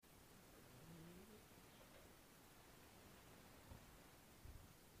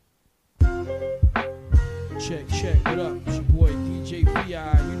Check, what up? It's your boy DJ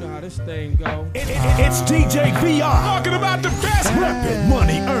VI. You know how this thing go. It's DJ VI. Talking about the best. Reppin',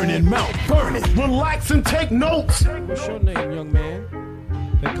 money earning, mouth burning. Relax and take notes. What's your name, young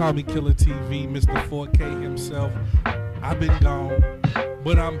man? They call me Killer TV, Mr. 4K himself. I've been gone,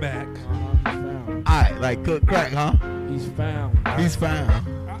 but I'm back. He's found. Alright, like cook crack, huh? He's found. He's found.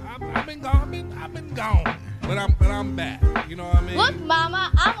 I've been gone. I've been gone, but I'm back. You know what I mean? Look,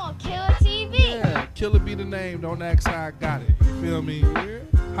 Mama, I'm on Killer TV. Yeah, Killer be the name. Don't ask how I got it. You feel me?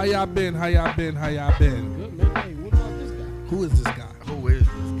 How y'all been? Good, man. Hey, what about this guy? Who is this guy? Who is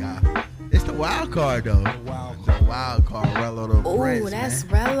this guy? It's the wild card, though. The wild The card. wild card, Rello the Prince, Ooh, that's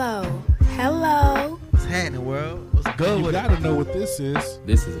man. Rello. Hello. What's happening, world? What's good You with gotta it? know what this is.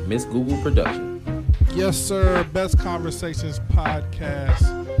 This is Miss Google Production. Yes, sir. Best Conversations Podcast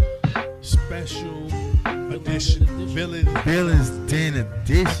Special Edition. Village Billings Den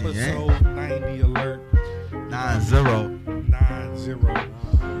Edition, yeah? Episode 90 alert. 9-0.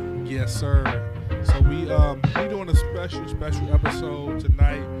 90. Yes, sir. So we doing a special episode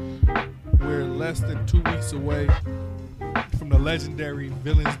tonight. We're less than 2 weeks away from the legendary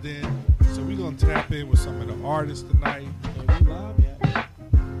Villains Den. So we're gonna tap in with some of the artists tonight. Are we live yet?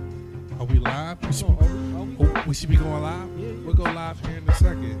 Are we live? We should be going live? Yeah. We'll go live here in a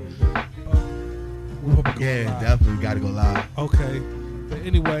second. We hope we go Yeah, live. definitely gotta go live. Okay. But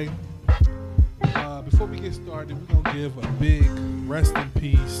anyway, before we get started, we're going to give a big rest in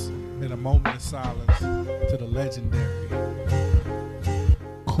peace and a moment of silence to the legendary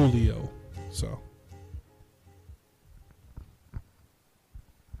Coolio. So.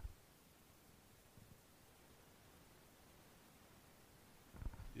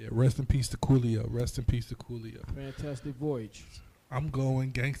 Yeah, rest in peace to Coolio. Rest in peace to Coolio. Fantastic voyage. I'm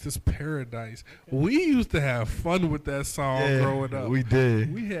going Gangsta's Paradise. We used to have fun with that song growing up. We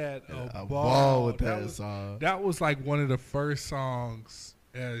did. We had a ball ball with that song. That was like one of the first songs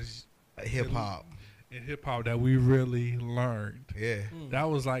as Hip hop. in hip hop that we really learned. Yeah. That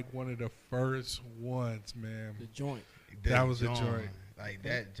was like one of the first ones, man. The joint. That was a joint. Like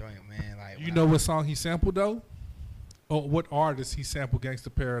that joint, man. Like You know what song he sampled though? Or what artist he sampled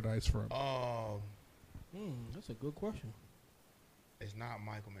Gangsta Paradise from? That's a good question. It's not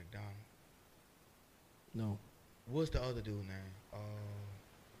Michael McDonald. No. What's the other dude name?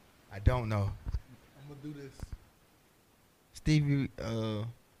 I don't know. I'm gonna do this.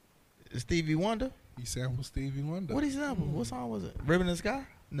 Stevie Wonder? He sampled Stevie Wonder. What is that? What song was it? Ribbon in the Sky?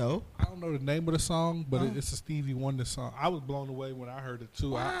 No. I don't know the name of the song, but it's a Stevie Wonder song. I was blown away when I heard it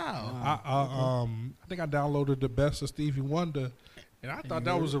too. Wow. I think I downloaded the best of Stevie Wonder, and I thought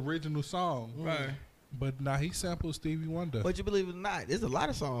that was original song. Right. But now he sampled Stevie Wonder. But you believe it or not, there's a lot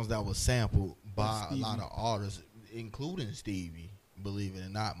of songs that was sampled by a lot of artists, including Stevie. Believe it or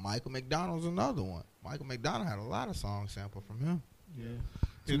not, Michael McDonald's another one. Michael McDonald had a lot of songs sampled from him.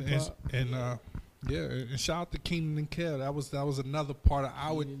 Yeah. And shout out to Keenan and Kel. That was another part of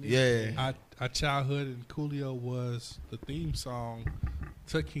our childhood, and Coolio was the theme song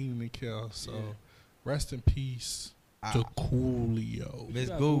to Keenan and Kel. So rest in peace to Coolio. Miss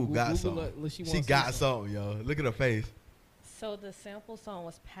got Google Google got it. something. She She wants got something. something, yo. Look at her face. So the sample song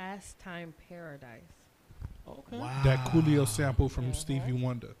was Pastime Paradise. Okay. Wow. That Coolio sample from Stevie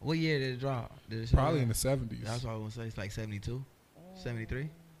Wonder, What year did it drop? Did it say probably that? in the 70s. That's what I was going to say. It's like 72, 73.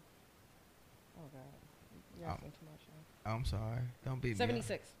 Oh, God. You're asking too much. I'm sorry. Don't beat me.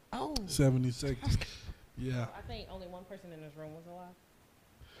 76. Oh. 76. Yeah. I think only one person in this room was alive.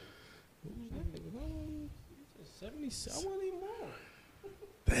 77. I wasn't even born.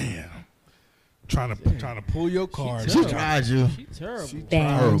 Damn. Trying to pull your card. She tried you. She terrible. She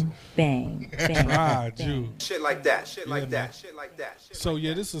Terrible. Bang. tried you. Shit like that. Shit Yeah, like man. that. Shit like that. Shit So like yeah,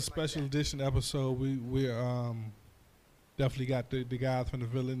 that. this is a special edition episode. We're definitely got the guys from the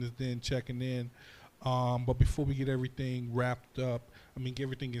Villains Den checking in. But before we get everything wrapped up, get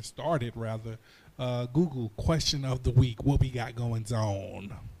everything get started rather. Google question of the week. What we got going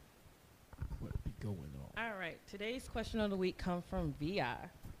on? What be going on? All right. Today's question of the week comes from VI.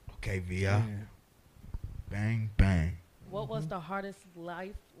 Okay, Via. Bang, bang. What was the hardest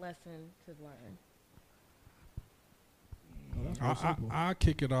life lesson to learn? Oh, that's real simple. I'll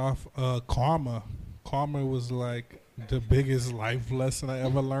kick it off. Karma. Karma was like the biggest life lesson I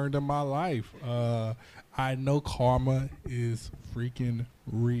ever learned in my life. I know karma is freaking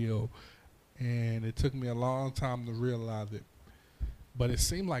real, and it took me a long time to realize it. But it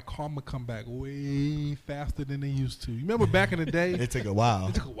seemed like karma come back way faster than they used to. You remember back in the day? It took a while.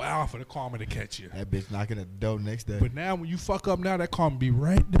 It took a while for the karma to catch you. That bitch knocking at the door next day. But now when you fuck up now, that karma be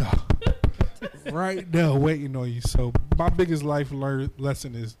right there. right there waiting on you. So my biggest life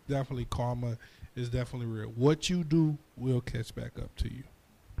lesson is definitely karma is definitely real. What you do will catch back up to you.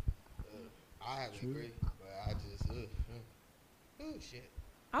 I have to agree, but I just oh shit.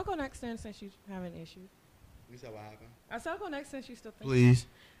 I'll go next then since you having issues. You said what happened? I said I'll go next since you still think. Please.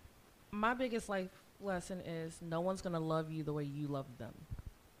 My biggest life lesson is no one's gonna love you the way you love them.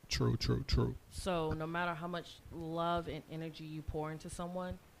 True. So no matter how much love and energy you pour into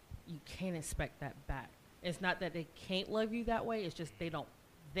someone, you can't expect that back. It's not that they can't love you that way. It's just they don't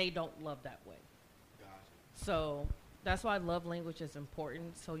love that way. Gotcha. So that's why love language is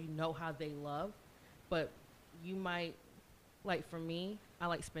important. So you know how they love, but you might, like for me, I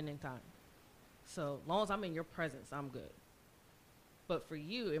like spending time. So as long as I'm in your presence, I'm good. But for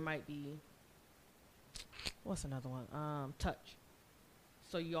you, it might be, what's another one? Touch.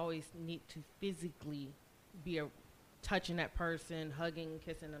 So you always need to physically be touching that person, hugging,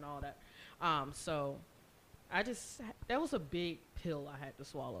 kissing, and all that. So that was a big pill I had to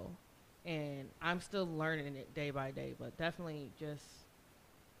swallow. And I'm still learning it day by day, but definitely just,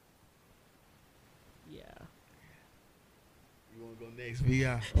 yeah. You want to go next,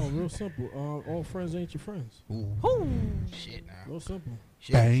 VI? Oh, real simple. All friends ain't your friends. Ooh. Shit now. Real simple.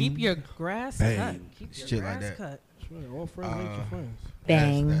 Bang. Keep your grass Bang. cut. Keep your Shit grass like that. cut. That's right. All friends ain't your friends.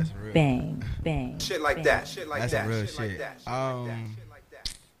 Bang, That's real. bang, bang. Shit like bang. that. Shit like That's that. some real Shit like shit. that. Shit like that. Shit like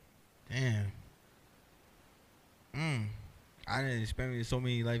that. Damn. I didn't experience so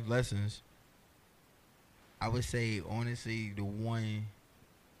many life lessons. I would say, honestly, the one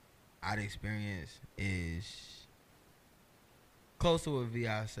I'd experience is close to what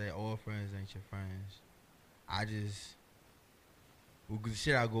VI said, all friends ain't your friends. I just, with the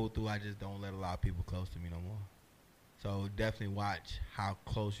shit I go through, I just don't let a lot of people close to me no more. So definitely watch how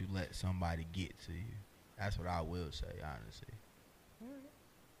close you let somebody get to you. That's what I will say, honestly.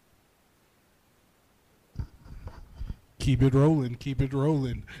 Keep it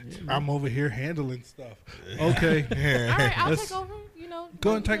rolling. I'm over here handling stuff. Okay. All right, I'll Let's- take over. You know, Go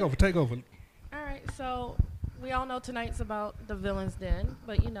ahead and take over. All right, so we all know tonight's about the Villain's Den,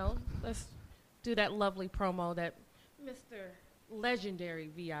 but let's do that lovely promo that Mr. Legendary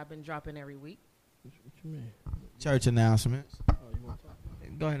VI been dropping every week. What you mean? Church announcements. Oh, you want to talk about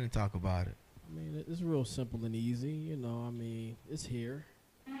it? Go ahead and talk about it. I mean, it's real simple and easy. I mean, it's here.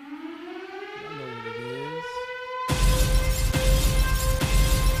 I know what it is.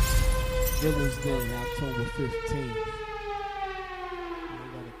 Villains Den, October 15th. I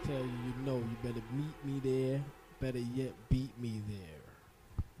gotta tell you, you better meet me there. Better yet, beat me there.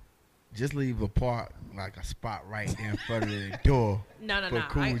 Just leave a spot right there in front of the door. No. For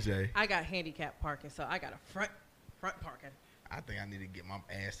Cool J. I got handicap parking, so I got a front parking. I think I need to get my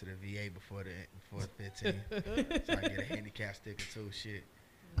ass to the VA before the 15th, so I get a handicap sticker too. Shit,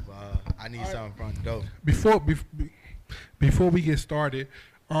 but I need something from the door. Before we get started,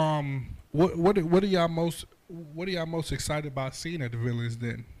 what are y'all most excited about seeing at the Villains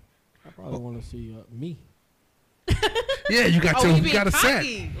Den? I probably want to see me. Yeah, you got a set.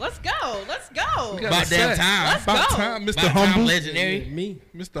 cocky. Let's go. You got About a damn set. time. Let's About go. time, Mr. About Humble. time, legendary. Yeah, me.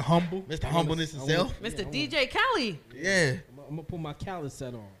 Mr. Humble. Mr. Humbleness himself. Mr. DJ Khaled. Yeah, I'm gonna put my Cali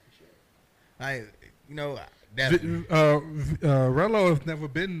set on. like that. Rello has never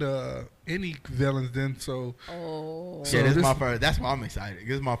been to any Villains Den, so Oh. So Yeah, this is this- my first. That's why I'm excited.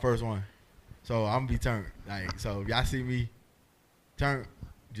 This is my first one, so I'm gonna be turned. Like, so if y'all see me turn,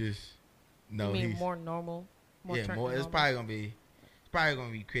 just know You mean he's more normal? More yeah, turn more. than It's normal? probably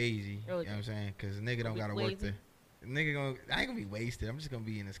gonna be crazy. Really? You know what I'm saying? Because the nigga don't Be gotta work lazy? the nigga I ain't gonna be wasted. I'm just gonna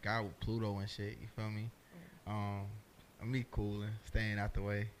be in the sky with Pluto and shit. You feel me? I'm be cooling, staying out the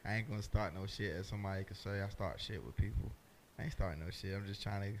way. I ain't gonna start no shit as somebody could say I start shit with people. I ain't starting no shit. I'm just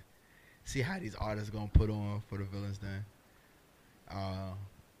trying to see how these artists gonna put on for the Villains Den.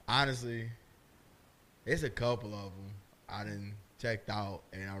 Honestly, it's a couple of them I done checked out,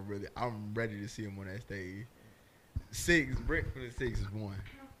 and I'm ready to see them on that stage. Rick for the 6 is one.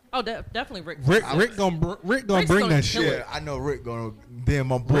 Oh, definitely Rick. Rick gonna bring gonna that kill shit. it. Yeah, I know Rick gonna. Then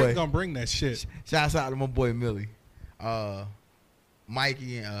my boy. Rick gonna bring that shit. Shouts out to my boy Millie,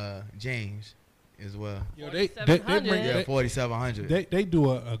 Mikey and James as well. Yo, they 4700. bring Yeah, they, 4700. they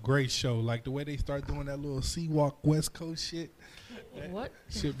do a great show. Like the way they start doing that little Seawalk West Coast shit. What?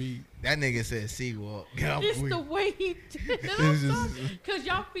 Should be. That nigga said Seawalk. Yeah, I'm It's weak. the way he did it. It's just- Because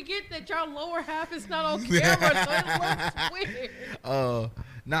y'all forget that y'all lower half is not on camera, so it looks weird.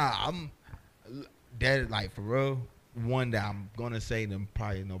 Nah, I'm that like for real. One that I'm gonna say them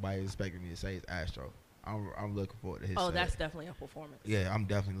probably nobody expected me to say is Astro. I'm looking forward to his. Oh, set. that's definitely a performance. Yeah, I'm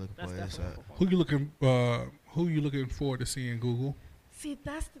definitely looking That's forward to his definitely a set. performance. Who you looking forward to seeing, Google? See,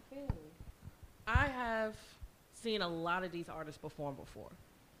 that's the thing. I have seen a lot of these artists perform before.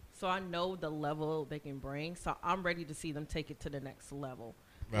 so I know the level they can bring. So I'm ready to see them take it to the next level.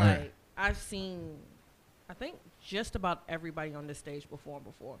 Right. Like I've seen, I think just about everybody on this stage perform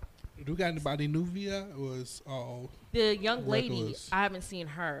before. Do we got anybody new via? Or is all The young lady, regulars? I haven't seen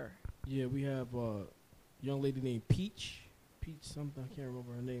her. Yeah, we have a young lady named Peach. Peach something, I can't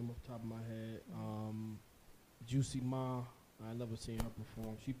remember her name off the top of my head. Juicy Ma, I never seen her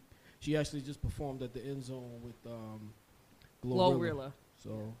perform. She actually just performed at the End Zone with Glorilla.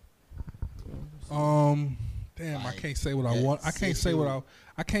 So, damn, I Like, can't say what I that want. I can't say what situ-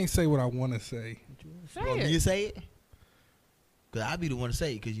 I can't say what I want to say. Say Want it. me to say it? Cause I be the one to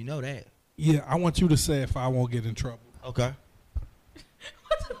say it, cause you know that. Yeah, I want you to say if I won't get in trouble. Okay.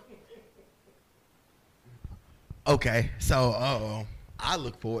 Okay, so I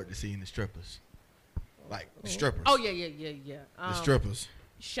look forward to seeing the strippers, like the strippers. Oh yeah. The strippers.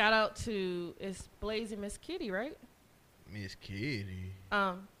 Shout out to it's Blaze and Miss Kitty, right? Miss Kitty.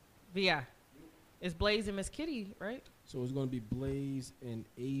 Yeah, it's Blaze and Miss Kitty, right? so it's gonna be Blaze and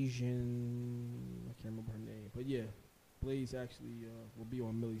Asian. I can't remember her name, but yeah, Blaze actually will be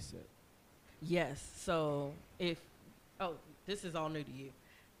on Millie's set. Yes. So this is all new to you.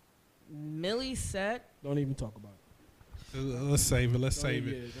 Millie's set. Don't even talk about it. Let's save it. Let's Don't save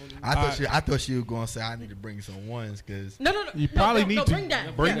even- it. yeah, don't even- I thought she was gonna say I need to bring some ones, cause No. You probably need to bring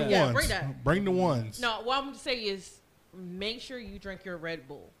that. bring yeah, the yeah, ones. Bring that. Bring the ones. No, what I'm gonna say is make sure you drink your Red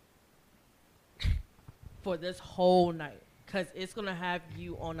Bull for this whole night, cause it's gonna have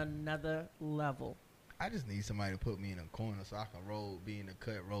you on another level. I just need somebody to put me in a corner so I can be in the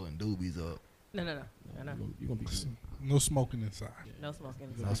cut rolling doobies up. No. You're gonna be good. No smoking inside. No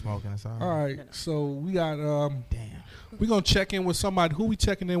smoking. No smoking inside. All right, No. so we got Damn. we gonna check in with somebody. Who we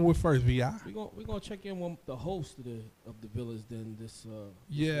checking in with first, Vi? We're gonna check in with the host of the Villas. Then this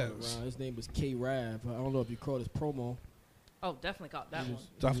Yes. round. His name is K Rav. I don't know if you caught his promo. Oh, definitely caught that He one. was-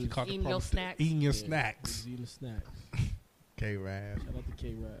 Definitely he was caught the Eating your promo. snacks. Eating your Yeah, snacks. he was eating snacks. K-Rab. Shout out to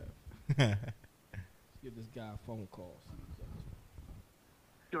K Rav. Give this guy a phone call.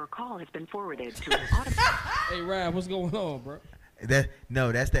 Your call has been forwarded to an automatic. Hey Rav, what's going on, bro? That's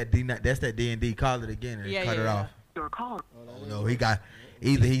that D&D. Call it again or Yeah, cut yeah, it yeah. off. Your call. Oh no, he got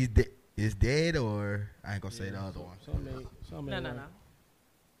either is dead or I ain't gonna say the other one. No.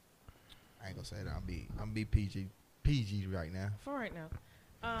 I ain't gonna say that. I'm be PG right now. For right now.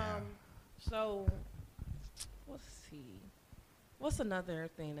 Yeah. So let's see. What's another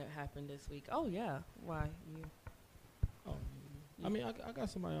thing that happened this week? Oh yeah. Why you? Oh, I mean, I got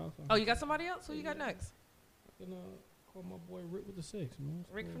somebody else. Oh, you got somebody else? Who you got next? I can call my boy Rick with the 6, man.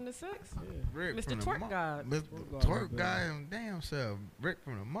 Rick from the Six. Yeah. Rick Mr. from the Twerk God. Mr. Twerk God, Twerk baby. guy and damn self. Rick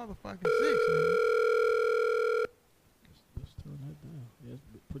from the motherfucking 6, man. Let's turn that down. Yeah, it's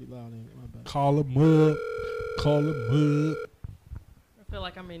pretty loud, ain't it? My bad. Call him up. Call him up. I feel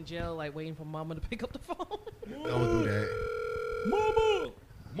like I'm in jail, like waiting for Mama to pick up the phone. Don't do that.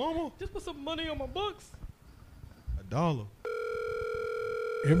 Mama, Just put some money on my books. $1.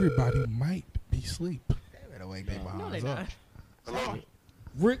 Everybody might be asleep. They better wake their No, they behinds not. up. Hello.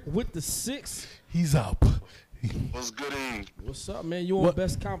 Rick with the 6. He's up. What's good evening? What's up, man? You on What?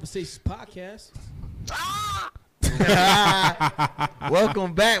 Best Conversations podcast?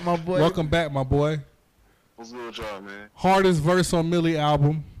 Welcome back, my boy. Welcome back, my boy. What's good with y'all, man? Hardest verse on Millie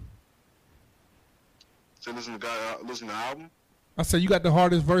album. So listen to the album? I said you got the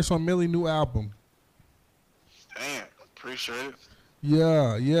hardest verse on Millie new album. Damn, appreciate it.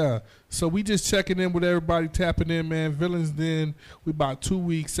 Yeah. So we just checking in with everybody, tapping in, man. Villains Den. We about 2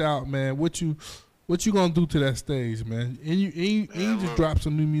 weeks out, man. What you gonna do to that stage, man? And you just look. dropped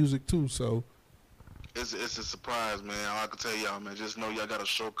some new music too. So It's a surprise, man. All I can tell y'all, man, just know y'all got a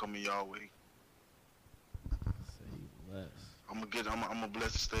show coming y'all way. Say less. I'm gonna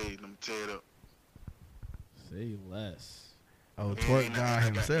bless the stage. Let me tear it up. Say less. Oh, And Twerk God I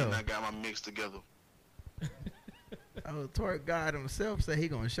himself. got my mix together. Oh, Twerk God himself said he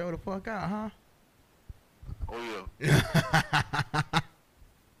gonna show the fuck out, huh? Oh yeah.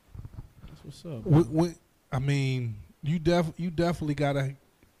 That's what's up. I mean, you definitely gotta.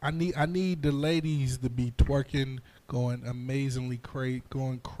 I need the ladies to be twerking, going amazingly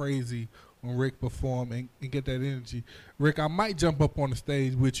going crazy when Rick perform and get that energy. Rick, I might jump up on the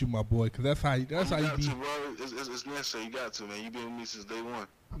stage with you, my boy, because that's how you got be. to, bro. It's necessary. You got to, man. You been with me since day one.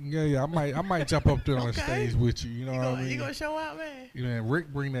 Yeah. I might jump up there on the Okay. stage with you. You know what I mean? You gonna show out, man? You know, and Rick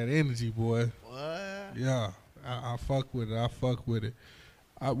bring that energy, boy. What? Yeah, I fuck with it.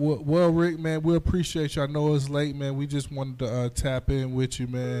 Well, Rick, man, we appreciate you. I know it's late, man. We just wanted to tap in with you,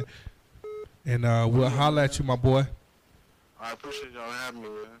 man. And we'll holler at you, my boy. I appreciate y'all having me,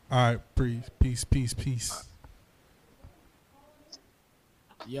 man. All right, peace.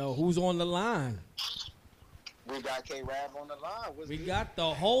 Yo, who's on the line? We got K-Rab on the line. What's We good? got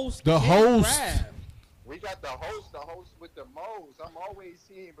the host. The K-Rab. host. We got the host with the moles. I'm always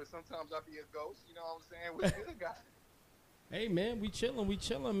seeing, but sometimes I be a ghost. You know what I'm saying? What's good, guy? Hey man, we chilling,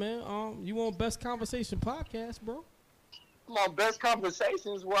 man. You want Best Conversation podcast, bro? Come on, best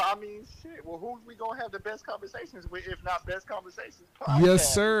conversations. Well, I mean, shit. Well, who we gonna have the best conversations with if not best conversations podcast?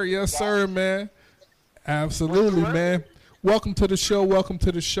 Yes, sir, man. Absolutely, man. Welcome to the show,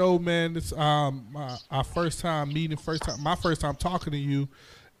 man. It's our first time meeting, my first time talking to you,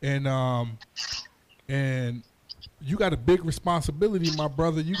 and you got a big responsibility, my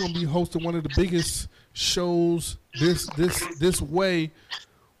brother. You're gonna be hosting one of the biggest shows this way.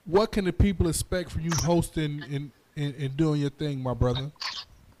 What can the people expect from you hosting and doing your thing, my brother?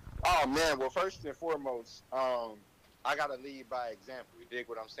 Oh man, well first and foremost, I gotta lead by example. You dig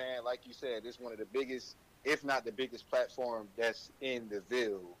what I'm saying? Like you said, this is one of the biggest, if not the biggest platform that's in the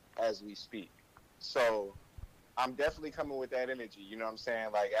Ville as we speak. So I'm definitely coming with that energy, you know what I'm saying?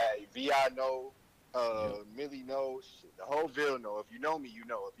 Like, hey, VI know, Millie knows, the whole Ville know. If you know me, you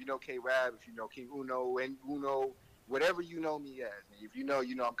know. If you know K-Rab, if you know King Uno, and Uno, whatever you know me as. And if you know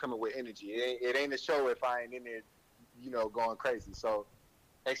I'm coming with energy. It ain't a show if I ain't in there, going crazy. So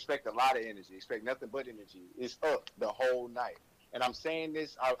expect a lot of energy. Expect nothing but energy. It's up the whole night. And I'm saying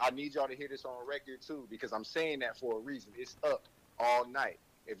this, I need y'all to hear this on record too, because I'm saying that for a reason. It's up all night.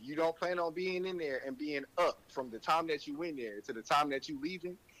 If you don't plan on being in there and being up from the time that you in there to the time that you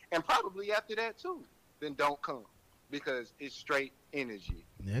leaving, and probably after that too, then don't come, because it's straight energy.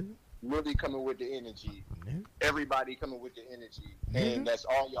 Really coming with the energy. Everybody coming with the energy. And that's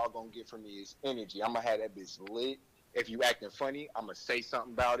all y'all gonna get from me is energy. I'm gonna have that bitch lit. If you acting funny, I'm gonna say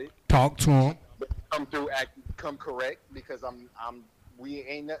something about it. Talk to him. But come correct, because we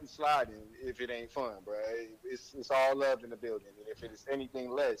ain't nothing sliding if it ain't fun, bro. It's all love in the building, and if it is anything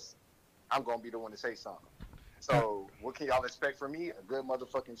less, I'm gonna be the one to say something. So what can y'all expect from me? A good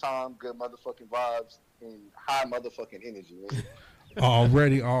motherfucking time, good motherfucking vibes, and high motherfucking energy. Man.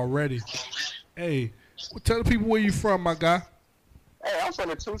 Already. Hey, tell the people where you from, my guy. Hey, I'm from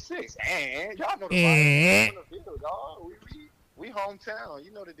the 2-6. And y'all know the vibe. I'm from the Ville, dog. We hometown.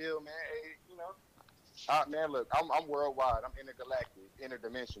 You know the deal, man. Hey, man, look, I'm worldwide. I'm intergalactic,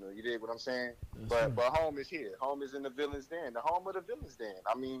 interdimensional. You dig what I'm saying? But home is here. Home is in the Villains Den. The home of the Villains Den.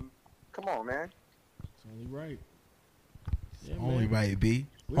 I mean, come on, man. It's only right. Yeah, Only right, B.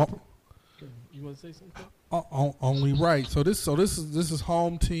 You want to say something? Only right. So this is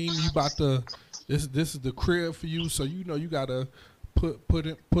home team. You about to this is the crib for you. So you gotta put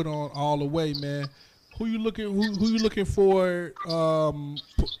on all the way, man. Who you looking for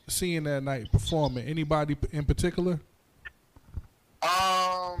seeing that night performing? Anybody in particular?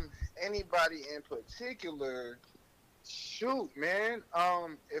 Anybody in particular? Shoot, man.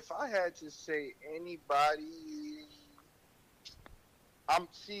 If I had to say anybody,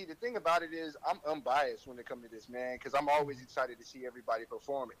 the thing about it is I'm unbiased when it comes to this, man, because I'm always excited to see everybody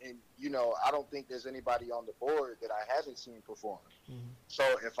perform. And, I don't think there's anybody on the board that I haven't seen perform. Mm-hmm. So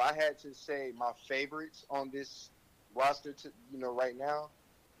if I had to say my favorites on this roster, right now,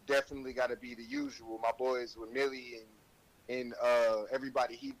 definitely got to be the usual. My boys with Millie and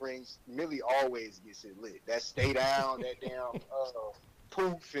everybody he brings. Millie always gets it lit. That stay down, that damn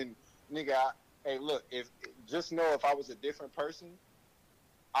poof, and nigga, hey, look, just know if I was a different person,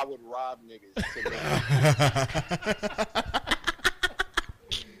 I would rob niggas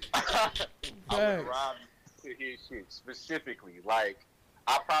I would rob to hear shit specifically. Like,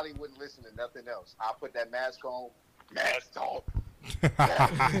 I probably wouldn't listen to nothing else. I'll put that mask on, mask talk. Like, as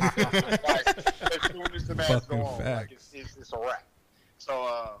soon as the mask go on, like, it's a wrap.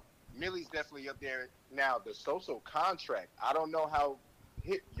 So Millie's definitely up there. Now, the social contract, I don't know how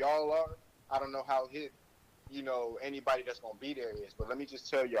hip y'all are. I don't know how hip anybody that's going to be there is. But let me just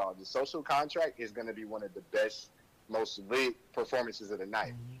tell y'all, the social contract is going to be one of the best, most lit performances of the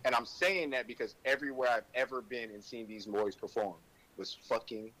night. Mm-hmm. And I'm saying that because everywhere I've ever been and seen these boys perform was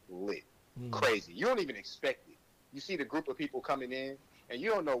fucking lit. Mm-hmm. Crazy. You don't even expect it. You see the group of people coming in, and you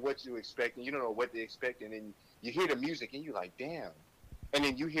don't know what you expect, and you don't know what they expect, and then you hear the music, and you're like, damn. And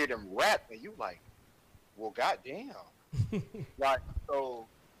then you hear them rap, and you like, well, goddamn. Like, so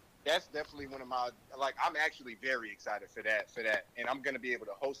that's definitely one of my, I'm actually very excited for that, and I'm going to be able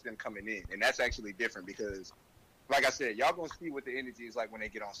to host them coming in, and that's actually different because, like I said, y'all going to see what the energy is like when they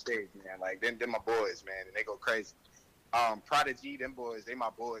get on stage, man. Like, them my boys, man, and they go crazy. Prodigy, them boys, they my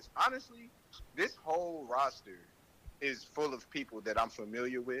boys. Honestly, this whole roster is full of people that I'm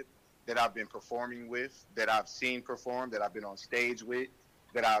familiar with, that I've been performing with, that I've seen perform, that I've been on stage with,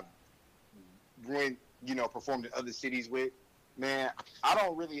 that I've performed in other cities with. Man, I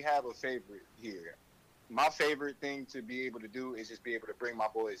don't really have a favorite here. My favorite thing to be able to do is just be able to bring my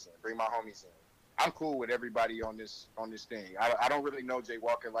boys in, bring my homies in. I'm cool with everybody on this thing. I don't really know Jay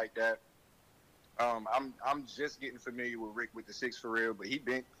Walker like that. I'm just getting familiar with Rick with the 6 for real, but he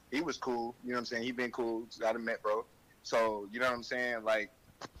was cool. You know what I'm saying? He been cool. I done met bro. So you know what I'm saying? Like,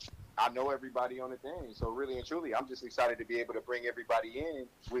 I know everybody on the thing. So really and truly, I'm just excited to be able to bring everybody in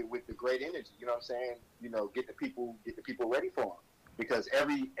with the great energy. You know what I'm saying? You know, get the people ready for them, because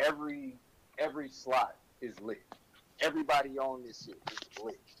every slot is lit. Everybody on this shit is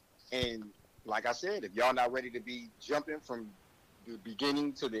lit. And like I said, if y'all not ready to be jumping from the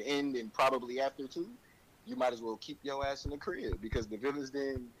beginning to the end and probably after too, you might as well keep your ass in the crib, because the Villains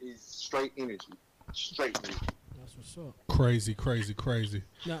Den is straight energy. Straight energy. That's what's up. Crazy.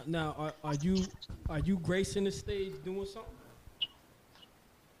 Now, are you gracing the stage doing something?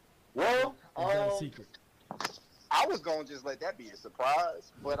 Well, is that a secret? I was gonna just let that be a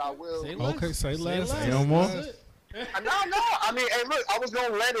surprise, but I will. Say less. Okay, say less. Say No more. No. I mean, hey, look, I was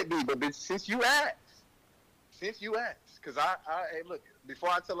gonna let it be, but since you asked, because hey, look, before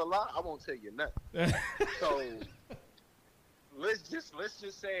I tell a lie, I won't tell you nothing. So let's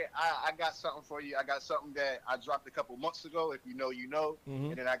just say I got something for you. I got something that I dropped a couple months ago. If you know, you know. Mm-hmm.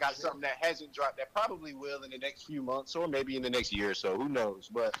 And then I got something that hasn't dropped that probably will in the next few months, or maybe in the next year or so. Who knows?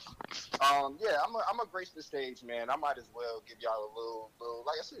 But yeah, I'm gonna grace the stage, man. I might as well give y'all a little,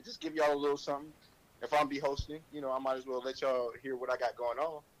 like I said, just give y'all a little something. If I'm be hosting, you know, I might as well let y'all hear what I got going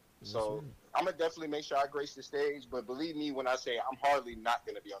on. So I'm gonna definitely make sure I grace the stage. But believe me when I say I'm hardly not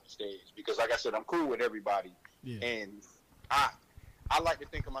gonna be on the stage, because like I said, I'm cool with everybody. Yeah. And I like to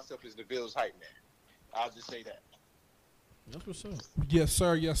think of myself as the Bills hype man. I'll just say that. That's what's up. Yes,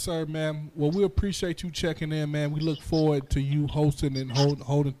 sir, man. Well, we appreciate you checking in, man. We look forward to you hosting and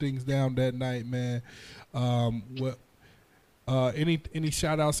holding things down that night, man. Any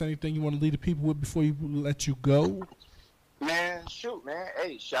shout outs, anything you want to leave the people with before you let you go? Man, shoot, man.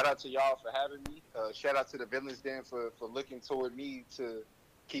 Hey, shout out to y'all for having me. Shout out to the Villains Den for looking toward me to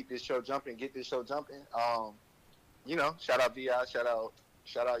keep this show jumping, get this show jumping. You know, shout out VI, shout out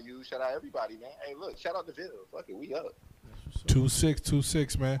you, shout out everybody, man. Hey, look, shout out the Ville. Fuck it, we up.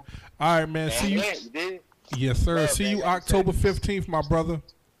 26, man. All right, man. See you. Man, you did? Yes, sir. Love, see man, you October 15th, my brother.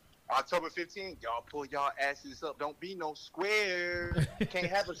 October 15th, y'all pull y'all asses up. Don't be no squares. Can't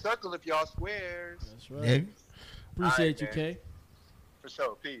have a circle if y'all squares. That's right. Yeah. Appreciate you, man. Kay. For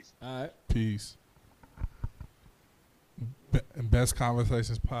sure. Peace. All right. Peace. Best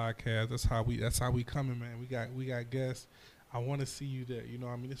Conversations podcast. That's how we coming, man. We got guests. I want to see you there. You know,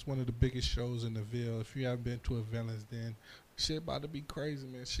 I mean, it's one of the biggest shows in the Ville. If you haven't been to a Villains Den, shit about to be crazy,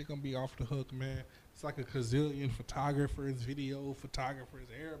 man. Shit gonna be off the hook, man. It's like a gazillion photographers, video photographers,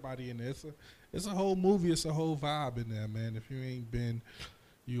 everybody in there. It's a whole movie. It's a whole vibe in there, man. If you ain't been,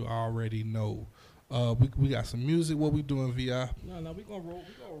 you already know. We got some music. What we doing, VI? No, we gonna roll.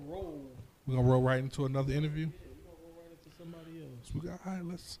 We gonna roll right into another interview. Yeah, we gonna roll right into somebody else. We got. All right,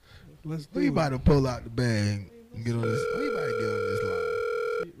 let's do We it. about to pull out the bag and get on this. We about to get on this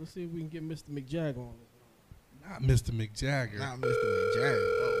line. Let's see if we can get Mr. McJagger on this line. Not Mr. McJagger. Not Mr. McJagger.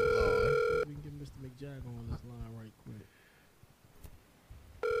 Oh, We can get Mr. McJagger on this line right quick.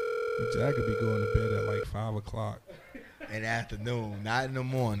 McJagger be going to bed at like 5 o'clock. Lord. In the afternoon, not in the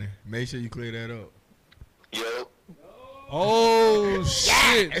morning. Make sure you clear that up. Yo. Oh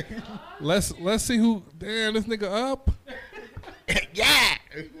shit! Let's see who. Damn, this nigga up. Yeah.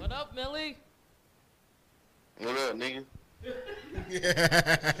 What up, Millie? What up, nigga?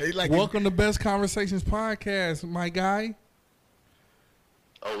 He like Welcome to Best Conversations podcast, my guy.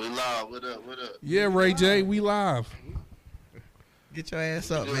 Oh, we live. What up? What up? Yeah, Ray J, we live. Get your ass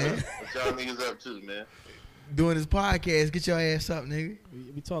up, What man. What y'all niggas up to, man? Doing this podcast. Get your ass up, nigga.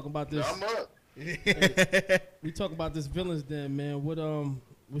 We talking about this. I'm up. We talking about this Villains Den, man. What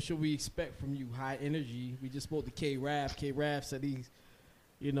should we expect from you? High energy. We just spoke to K-Raf. K-Raf said he's,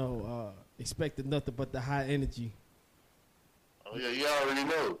 expected nothing but the high energy. Oh, yeah, you already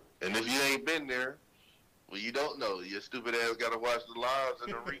know. And if you ain't been there, well, you don't know. Your stupid ass got to watch the lives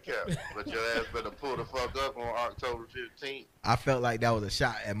and the recap. But your ass better pull the fuck up on October 15th. I felt like that was a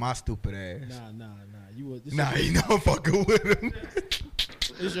shot at my stupid ass. Nah. You know I'm fucking with him.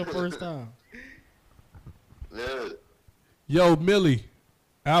 It's your first time. Yeah. Yo, Millie,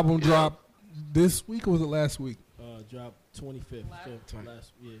 album dropped this week or was it last week? Dropped 25th.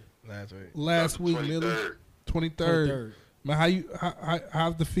 Last week, Millie. 23rd. Man,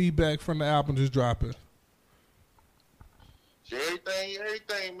 how's the feedback from the album just dropping?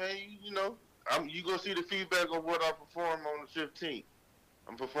 Everything, man. You know, you gonna see the feedback on what I perform on the 15th.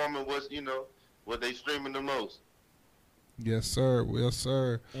 I'm performing what they streaming the most. Yes, sir. Well,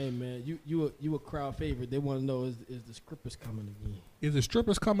 sir. Hey man, you a crowd favorite. They want to know is the strippers coming again? Is the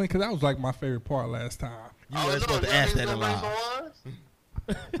strippers coming? Because that was like my favorite part last time. You weren't supposed to ask that aloud.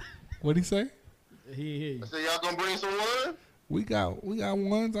 What'd he say? He I said y'all gonna bring some ones? We got ones.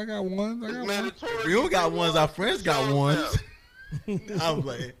 I got ones. I got ones. We all got ones. Our friends got ones. I was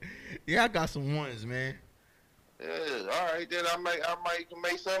like, yeah, I got some ones, man. Yeah, all right, then I might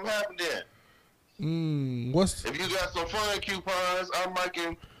make something happen then. If you got some fun coupons, I might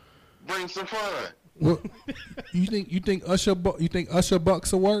can bring some fun. What you think Usher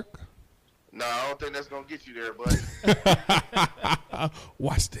Bucks will work? No, I don't think that's gonna get you there, buddy.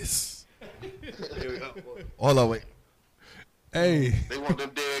 Watch this. All the way. Hey. They want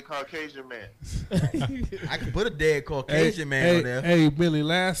them dead Caucasian man. I can put a dead Caucasian man on there. Hey, Billy,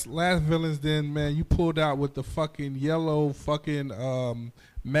 last Villains Den, man, you pulled out with the fucking yellow fucking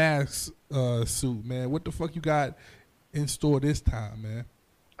mask suit, man. What the fuck you got in store this time, man?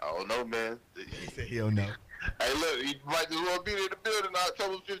 I don't know, man. He said he don't know. Hey, look, you might just want to be in the building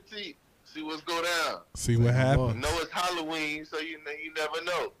October 15th. See what's go down. See what happens. You know it's Halloween, so you never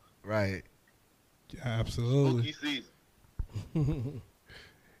know. Right. Yeah, absolutely. Spooky season.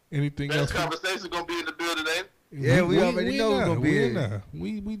 Anything Best else? conversation gonna be in the building, ain't it? Yeah, we already know we're gonna be in there.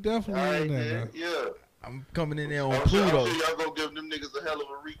 We definitely in there. Yeah. I'm coming in there on I'm Pluto. sure y'all gonna give them niggas a hell of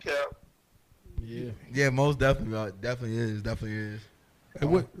a recap. Yeah. Yeah, most definitely. Definitely is. Hey,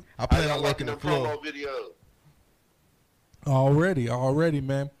 what? I plan on working the floor. Already,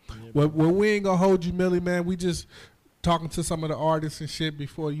 man. Well, we ain't gonna hold you, Millie, man. We just talking to some of the artists and shit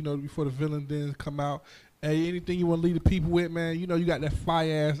before the Villain Den come out. Hey, anything you want to leave the people with, man? You know you got that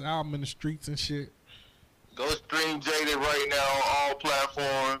fire ass album in the streets and shit. Go stream Jaded right now on all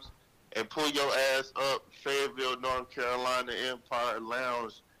platforms and pull your ass up. Fayetteville, North Carolina, Empire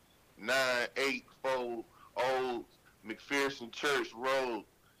Lounge, 984 Old McPherson Church Road.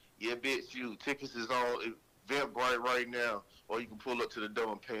 Yeah, bitch, you. Tickets is on Eventbrite right now, or you can pull up to the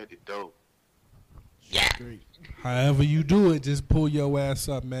door and pay at the door. Yeah. However you do it, just pull your ass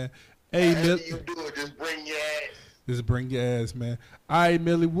up, man. Hey, However you do it, just bring your ass. Just bring your ass, man. All right,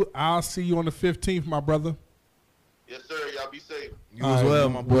 Millie, I'll see you on the 15th, my brother. Yes, sir. Y'all be safe. You as well,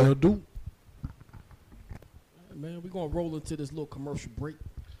 my boy. Will do. Man, we're going to roll into this little commercial break.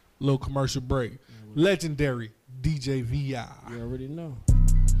 Legendary DJ VI. You already know.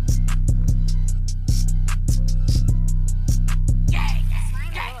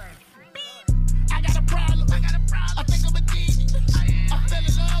 I got a problem. I think I'm a genius. I fell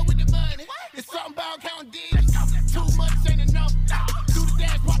in love with the money. It's something about counting D's. Too much ain't enough. Do the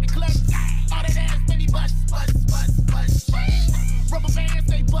dance, walk the clutch. All that ass, baby, bust. Rubber bands,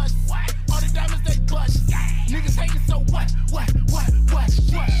 they bust. All the diamonds, they bust. Niggas hating, so what?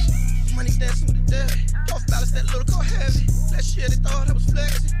 Money dancing with the devil. Off balance, that little car heavy. Last year they thought I was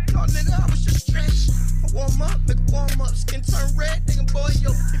flexing. No, nigga, I was just stretching. I warm up, make a warm up. Skin turn red, nigga, boy,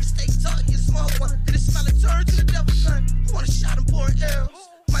 yo. If you stay tucked, you small one. Did it smell and turn to the devil's son? I wanna shot him pouring L's.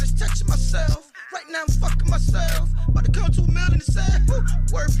 Might just touching myself. Right now I'm fucking myself. About to come to $1 million to say.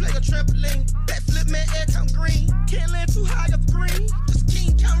 Wordplay on trampoline. Backflip, man, air count green. Can't land too high off the green. Just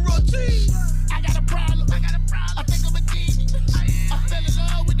king count routine. I got a problem. I think I'm a genius. I fell in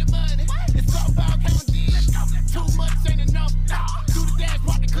love with the money. It's all about counting D's. Too much ain't enough. Do the dance,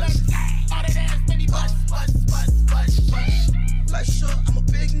 walk the clutch. All that ass, baby, bust. Like sure, I'm a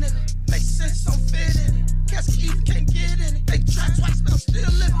big nigga. Makes sense, I'm fit in it. Casket even can't get in it. They try twice, but I'm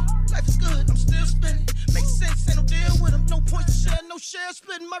still living. Life is good, I'm still spinning. Makes sense, ain't no deal with them. No point to share, no share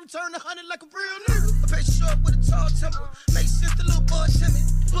splitting. My return 100 like a real nigga. I pay short with a tall temper. Makes sense, the little boy timid.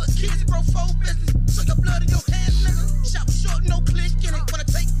 Put kids to grow full business. Suck your blood in your hands, nigga. Shop short, no click in it. When I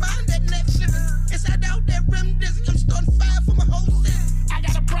take mine, that neck slipping. Inside out, that rim dizzy. I'm starting fire for my whole city. I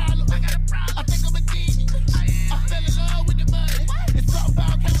got a problem. I think I'm a genius. I fell in love with the money. It's all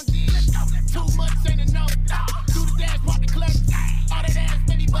about counting D's. Too much ain't enough. Do the dance, walk the clutch. All that ass,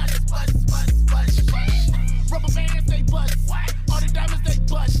 baby, bust. Rubber bands, they bust. All the diamonds, they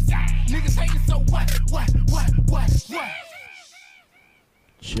bust. Niggas hating, so what?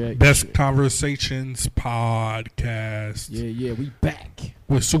 Check. Best Conversations podcast. Yeah, we back.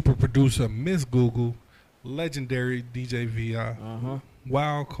 With super producer Miss Google, legendary DJ VI,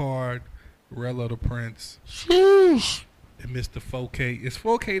 Wild Card, Rello the Prince. Sheesh. And Mr. 4K. Is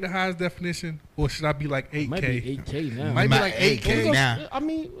 4K the highest definition? Or should I be like 8K? Might be 8K now. Might be like 8K now. I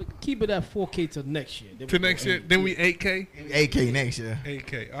mean, we can keep it at 4K till next year. To next year? Then we 8K? 8K next year.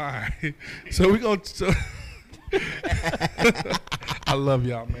 8K. All right. So we going to... I love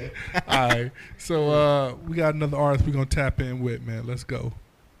y'all, man. All right. So we got another artist we're going to tap in with, man. Let's go.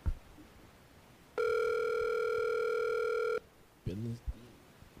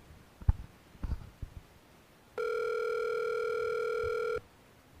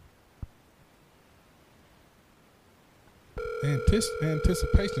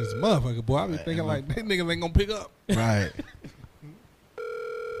 anticipation is motherfucker, boy. I be thinking like, that niggas ain't gonna pick up. Right.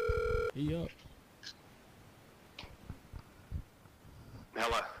 He up.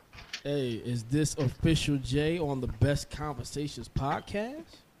 Hello. Hey, is this Official J on the Best Conversations podcast?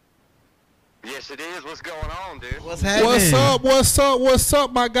 Yes, it is. What's going on, dude? What's happening? What's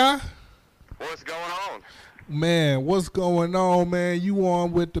up, my guy? What's going on? Man, what's going on, man? You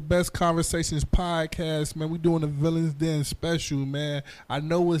on with the Best Conversations podcast, man. We doing the Villains Den special, man. I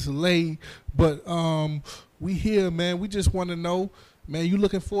know it's late, but we here, man. We just want to know, man, you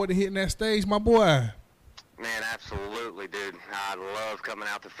looking forward to hitting that stage, my boy? Man, absolutely, dude. I love coming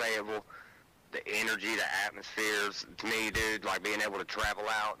out to Fayetteville. The energy, the atmospheres, to me, dude, like being able to travel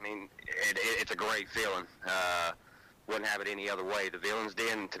out. I mean, it's a great feeling. Wouldn't have it any other way. The Villains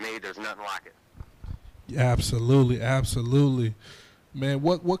Den, to me, there's nothing like it. Absolutely, absolutely, man.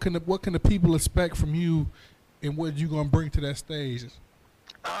 What can the people expect from you, and what you gonna bring to that stage?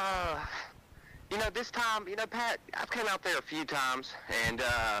 You know, this time, you know, Pat, I've come out there a few times, and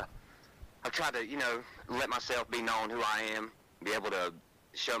I've tried to, you know, let myself be known who I am, be able to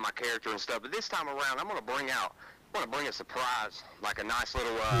show my character and stuff. But this time around, I want to bring a surprise, like a nice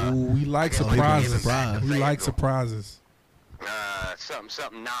little. Ooh, we like surprises. We like surprises.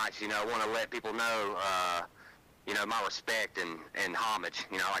 Something nice, you know. I want to let people know, you know, my respect and homage.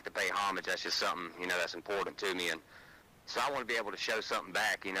 You know, I like to pay homage. That's just something, you know, that's important to me. And so I want to be able to show something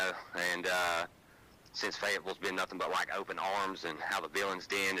back, you know. And since Fayetteville's been nothing but like open arms, and how the Villains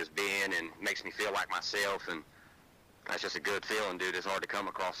Den has been, and makes me feel like myself, and that's just a good feeling, dude. It's hard to come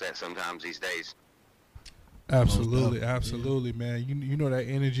across that sometimes these days. Absolutely, absolutely, man. You know that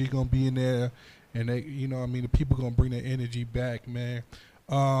energy gonna be in there, and they, you know, I mean, the people gonna bring that energy back, man.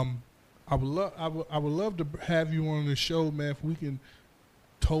 I would love to have you on the show, man. If we can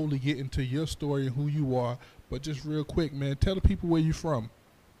totally get into your story and who you are, but just real quick, man, tell the people where you from.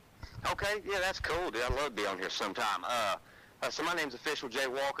 Okay, yeah, that's cool, dude. I'd love to be on here sometime. So my name's Official J.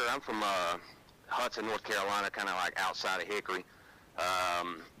 Walker. I'm from Hudson, North Carolina, kind of like outside of Hickory.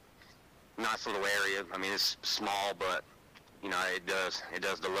 Nice little area. I mean, it's small, but you know, it does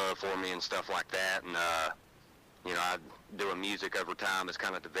the love for me and stuff like that. And you know, I doing music over time has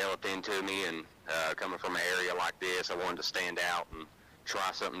kind of developed into me. And coming from an area like this, I wanted to stand out and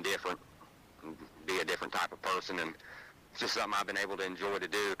try something different, and be a different type of person. And it's just something I've been able to enjoy to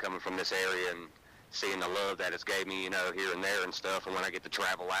do, coming from this area and seeing the love that it's gave me, you know, here and there and stuff. And when I get to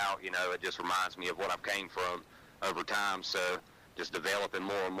travel out, you know, it just reminds me of what I've came from over time. So just developing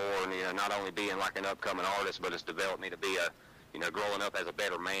more and more, and, you know, not only being like an upcoming artist, but it's developed me to be a, you know, growing up as a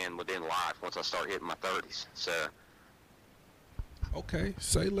better man within life once I start hitting my 30s. So. Okay,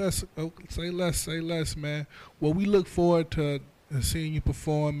 say less, man. Well, we look forward to seeing you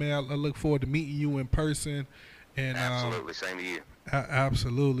perform, man. I look forward to meeting you in person. And absolutely, same to you.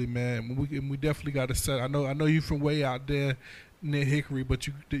 Absolutely, man. We definitely got to set. I know you from way out there near Hickory, but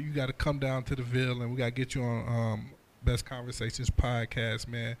you got to come down to the Ville, and we got to get you on Best Conversations podcast,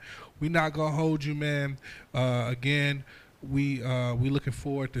 man. We not gonna hold you, man. Again, we looking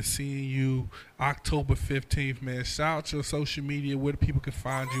forward to seeing you October 15th, man. Shout out to your social media, where the people can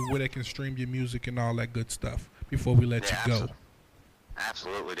find you, where they can stream your music and all that good stuff before we let you go.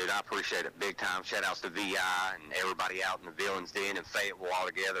 Absolutely, dude. I appreciate it big time. Shout outs to VI and everybody out in the Villains Den and Fayetteville all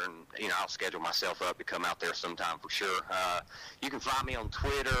together. And, you know, I'll schedule myself up to come out there sometime for sure. You can find me on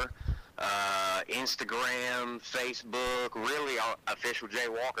Twitter, Instagram, Facebook, really Official J.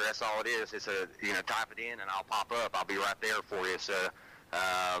 Walker. That's all it is. It's type it in and I'll pop up. I'll be right there for you. So,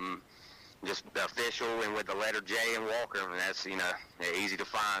 just official and with the letter J and Walker. And that's, you know, easy to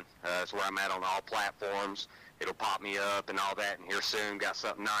find. That's where I'm at on all platforms. It'll pop me up and all that, and here soon got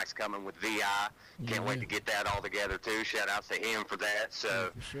something nice coming with VI. Can't wait to get that all together too. Shout outs to him for that. So,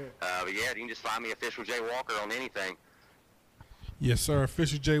 but yeah, you can just find me Official J. Walker on anything. Yes, sir.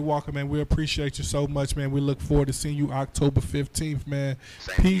 Official J. Walker, man. We appreciate you so much, man. We look forward to seeing you October 15th, man.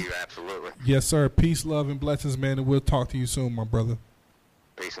 Same to you, absolutely. Yes, sir. Peace, love, and blessings, man, and we'll talk to you soon, my brother.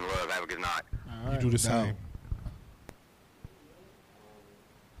 Peace and love. Have a good night. All right. You do the same.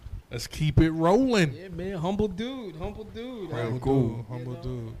 Let's keep it rolling. Yeah, man. Humble dude. Humble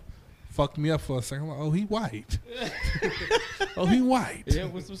dude. Fucked me up for a second. I'm like, oh, he white. Oh, he white. Yeah,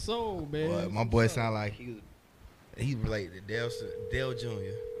 with some soul, man. Boy, my boy sound like he related to Dale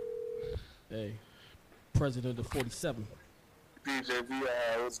Jr. Hey, president of 47. DJ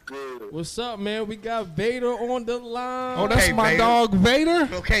VI, what's good? What's up, man? We got Vader on the line. Oh, that's my dog, Vader.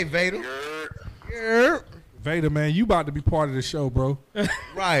 Okay, Vader. Yeah. Vader, man, you about to be part of the show, bro.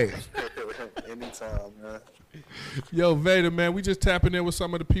 Right. Anytime, man. Yo, Vader, man, we just tapping in with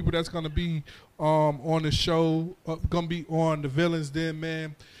some of the people that's gonna be on the show, gonna be on the Villains Den,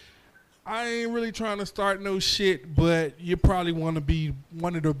 man. I ain't really trying to start no shit, but you probably want to be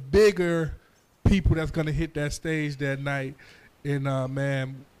one of the bigger people that's gonna hit that stage that night. And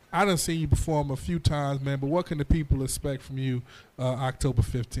man, I done seen you perform a few times, man. But what can the people expect from you October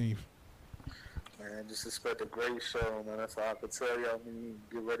 15th? Man, just expect a great show, man. That's all I can tell y'all. I mean,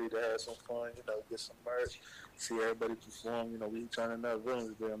 get ready to have some fun, get some merch, see everybody perform. We turning up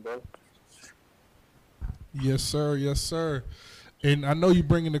Villains Den, bro. Yes, sir. Yes, sir. And I know you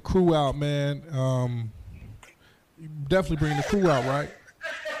bringing the crew out, man. You definitely bringing the crew out, right?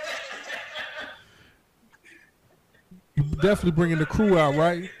 You definitely bringing the crew out,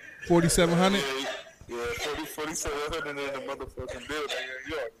 right? 4,700? Yeah, 4,700 in the motherfucking building.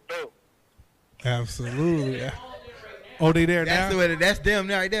 You already know. Absolutely. Oh, they there now? That's them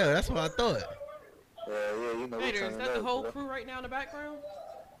right there. That's what I thought. Yeah, Vader, is that the whole crew right now in the background?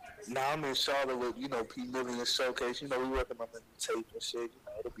 Nah, I'm in Charlotte with, P. Million Showcase. We working on the new tape and shit.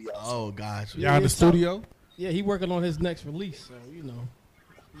 It'll be awesome. Oh, gosh. Y'all in the studio? Yeah, he working on his next release, so,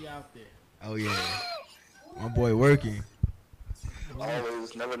 he out there. Oh, yeah. My boy working.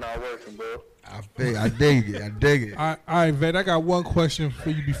 Always, never not working, bro. I dig it. All right, Vet, I got one question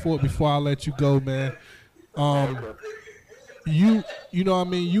for you before I let you go, man. You know what I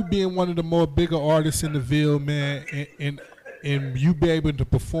mean? You being one of the more bigger artists in the Ville, man, and you be able to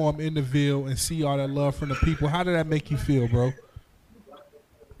perform in the Ville and see all that love from the people. How did that make you feel, bro?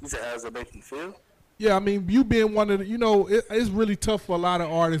 You said, how does it make you feel? Yeah, I mean, you being one of the, it's really tough for a lot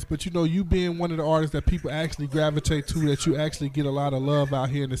of artists, but you being one of the artists that people actually gravitate to, that you actually get a lot of love out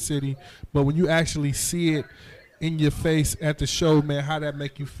here in the city. But when you actually see it in your face at the show, man, how that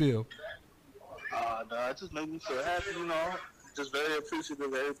make you feel? No, it just made me feel happy, Just very appreciative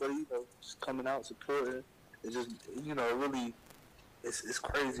of everybody, just coming out, supporting. It just, really, it's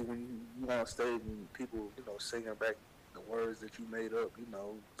crazy when you on stage and people, singing back the words that you made up,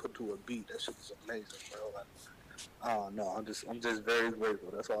 put to a beat. That shit is amazing, bro. No, I'm just very grateful.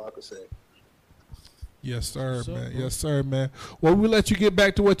 That's all I can say. Yes, sir, man. Yes, sir, man. Well, we'll let you get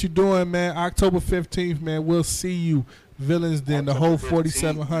back to what you're doing, man. October 15th, man. We'll see you, Villains Den, the whole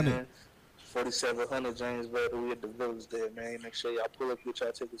 4,700. 4,700 James Vader. We at the Villains Den, man. Make sure y'all pull up, get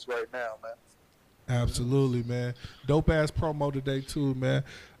y'all tickets right now, man. Absolutely, man. Dope ass promo today too, man.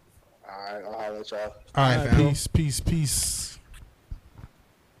 All right, I'll holler at y'all. All right, peace.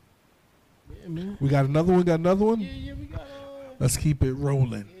 Yeah, man. We got another one? Yeah, we got Let's keep it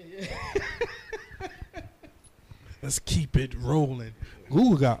rolling. Let's keep it rolling.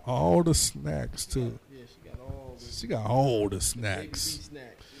 Google got all the snacks too. Yeah, she got all the snacks.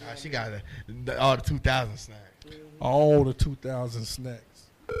 She got all the 2,000 snacks. All the 2,000 snacks.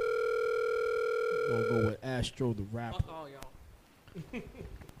 We're gonna go with Astro the rapper. Fuck all y'all.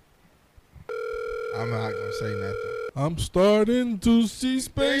 I'm not gonna say nothing. I'm starting to see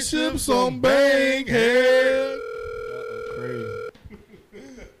spaceships on Bankhead. Crazy.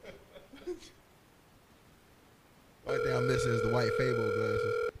 Only thing I'm missing is the white Fable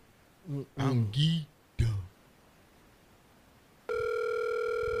glasses. I'm geeked up.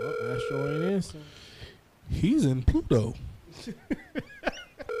 Well, Astro ain't answering. He's in Pluto.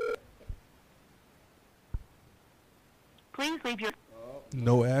 Please leave your...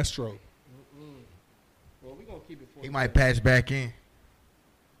 No Astro. Well, we're gonna keep it 47. He might patch back in.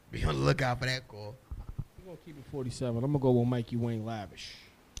 Be on the lookout for that call. We're gonna keep it 47. I'm gonna go with Mikey Wayne Lavish.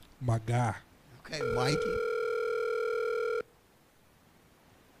 My guy. Okay, Mikey.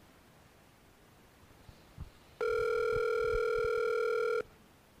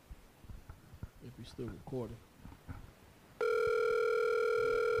 If we still recording.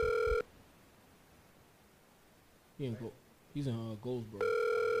 He's in Goldsboro.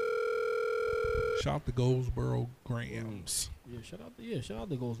 Shout out to Goldsboro Grams. Yeah, shout out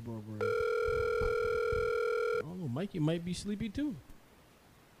to Goldsboro Grams. I don't know, Mikey might be sleepy too.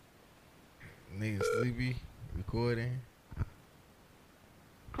 Nigga sleepy, recording.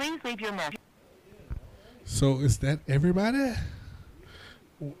 Please leave your message. So is that everybody?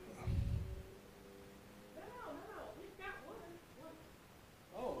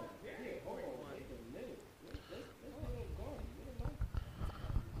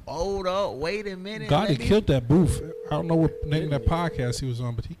 Hold up, wait a minute. Gotti killed that booth. I don't know what name of that podcast he was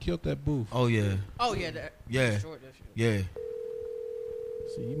on, but he killed that booth. Oh yeah. Oh yeah. Yeah. Yeah.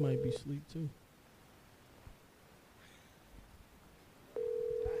 See, he might be asleep too.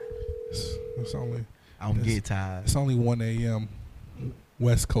 It's only. I'm getting tired. It's only 1 a.m.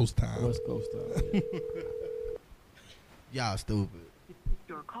 West Coast time. West Coast time. Y'all stupid.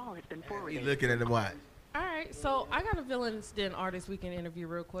 Your call has been He forwarded. looking at the watch. All right, so I got a Villains Den artist we can interview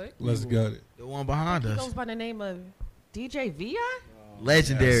real quick. Let's get it. The one behind He us. goes by the name of DJ Vi.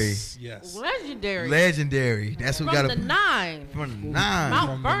 Legendary. Yes. Legendary. Legendary. That's what we From got the Nine. From the Nine.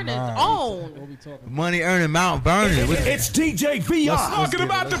 Mount Vernon's own. Money earning Mount Vernon. It's DJ VR talking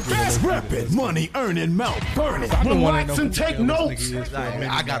about the best repping. Money earning Mount Vernon. Relax and take notes.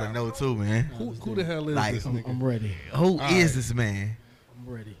 I gotta know too, man. Who the hell is this nigga? I'm ready. Who is this man?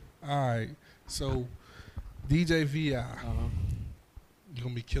 I'm ready. All right. So, DJ VI, you're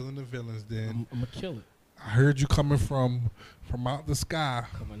gonna be killing the villains. Then I'm gonna kill it. I heard you coming from out the sky.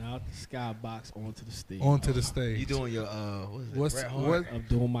 Coming out the skybox onto the stage. Onto the stage. You doing your what is it? What? I'm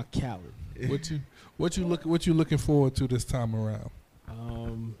doing my Khaled. What you looking forward to this time around?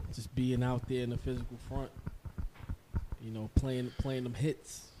 Just being out there in the physical front. You know, playing them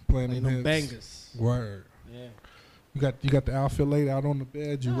hits. Playing them them bangers. Word. Yeah. You got the outfit laid out on the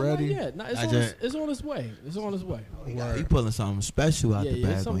bed. You ready? Yeah, no, it's on its way. It's on its way. He pulling something special out the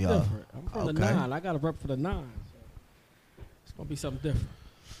bag it's on something y'all. different. I'm from the Nine. I got to rep for the Nine. So it's gonna be something different.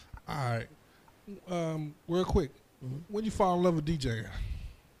 All right. Real quick, when you fall in love with DJing,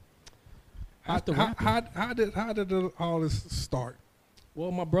 how did all this start?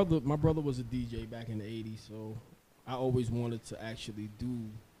 Well, my brother was a DJ back in the '80s, so I always wanted to actually do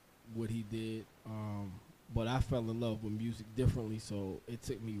what he did. But I fell in love with music differently, so it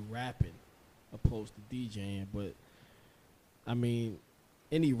took me rapping opposed to DJing. But I mean,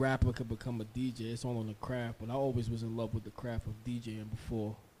 any rapper could become a DJ. It's all on the craft. But I always was in love with the craft of DJing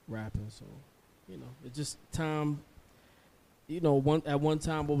before rapping. So, you know, it just time. You know, at one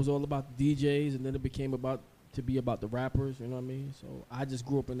time it was all about the DJs, and then it became about the rappers. You know what I mean? So I just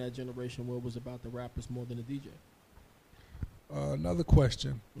grew up in that generation where it was about the rappers more than the DJ. Another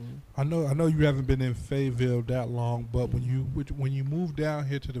question. I know you haven't been in Fayetteville that long, but when you moved down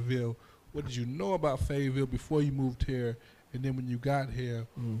here to the Ville, what did you know about Fayetteville before you moved here? And then when you got here,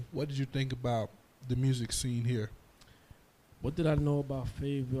 what did you think about the music scene here? What did I know about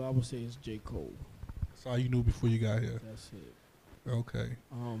Fayetteville? I would say it's J. Cole. That's all you knew before you got here. That's it. Okay.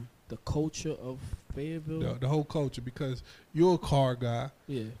 The culture of Fayetteville. The whole culture, because you're a car guy.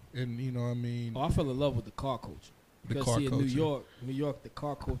 Yeah. And you know what I mean. I fell in love with the car culture. Because car see, in culture. New York, the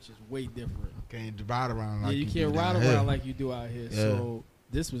car culture is way different. Can't ride around like you can't do ride down around here. like you do out here. Yeah. So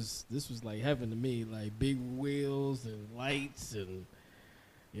this was like heaven to me, like big wheels and lights and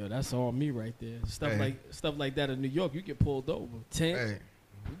that's all me right there. Stuff like that in New York, you get pulled over. You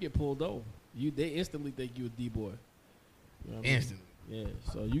get pulled over. They instantly think you a D-boy. You know what I mean? Instantly. Yeah,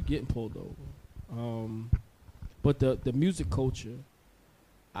 so you getting pulled over. But the music culture,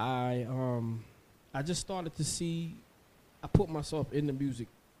 I just started to see. I put myself in the music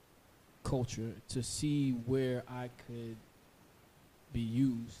culture to see where I could be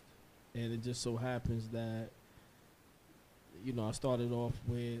used, and it just so happens that I started off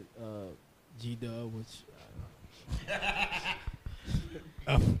with G-Dub, which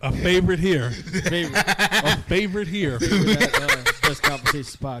a favorite here. A favorite here. Best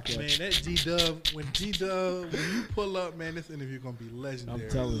Conversations podcast. Man, that G-Dub, when you pull up, man, this interview gonna be legendary. I'm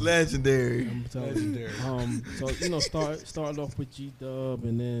telling you. Legendary. I'm telling Legendary. you. So started off with G-Dub,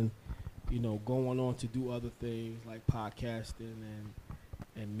 and then going on to do other things like podcasting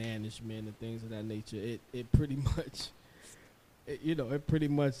and management and things of that nature. It pretty much. It pretty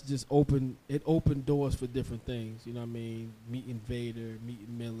much just opened doors for different things. You know what I mean? Meeting Vader,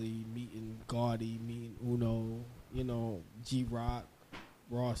 meeting Millie, meeting Gotti, meeting Uno, G-Rock,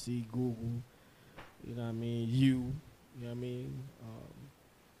 Rossi, Google. You know what I mean? You know what I mean?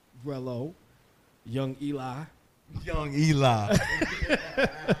 Rello, Young Eli.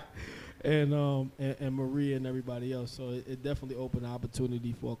 And Maria and everybody else. So it definitely opened an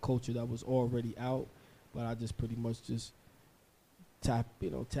opportunity for a culture that was already out, but I just pretty much just tapped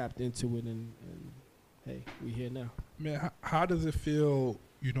into it, and hey, we here now. Man, how does it feel?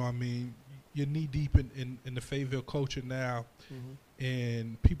 You know what I mean? You're knee deep in the Fayetteville culture now,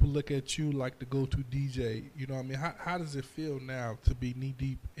 and people look at you like the go-to DJ. You know what I mean? How does it feel now to be knee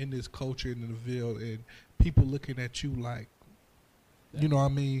deep in this culture in the Ville, and people looking at you like, you know what I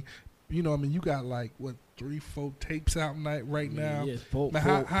mean? You know what I mean? You got like 3-4 tapes out right now. Yeah, man,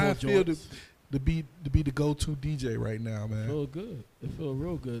 how it feel to be the go-to DJ right now, man? It feel good. It feel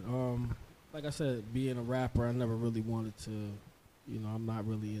real good. Like I said, being a rapper, I never really wanted to. I'm not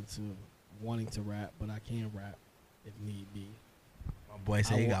really into wanting to rap, but I can rap if need be. My boy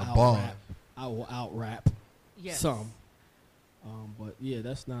said he got ball. I will out rap some. But yeah,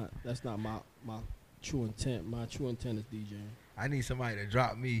 that's not my true intent. My true intent is DJing. I need somebody to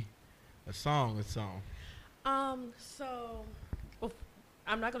drop me a song or something. So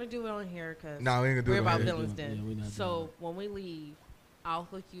I'm not gonna do it on here because Nah, we ain't gonna do we're it on about here. Villains Yeah, Den. we're not So doing when we leave, I'll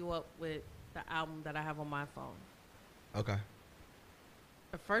hook you up with the album that I have on my phone. Okay.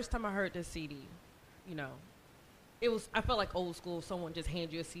 The first time I heard this CD, you know, I felt like old school. Someone just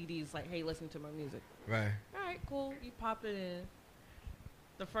hand you a CD. It's like, hey, listen to my music. Right. All right, cool. You pop it in.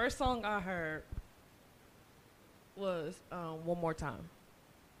 The first song I heard was One More Time.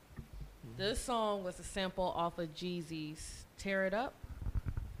 This song was a sample off of Jeezy's Tear It Up.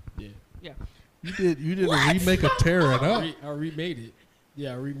 Yeah. Yeah. You did a remake of Tear It Up. I remade it.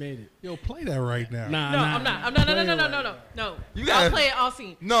 Yeah, I remade it. Yo, play that right now. No, I'm not. No. You gotta I'll play it all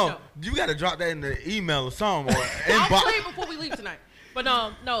scene. No, you gotta drop that in the email or something. Or I'll play it before we leave tonight. But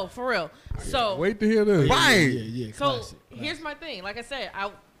no, for real. So Wait to hear this. Right. Yeah. So Classic. here's my thing. Like I said,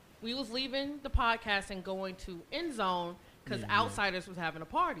 we was leaving the podcast and going to End Zone because Outsiders was having a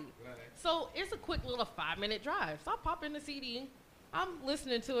party. Right. So it's a quick little 5-minute drive. So I pop in the CD. I'm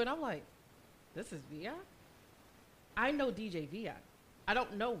listening to it. I'm like, this is VI? I know DJ VI. I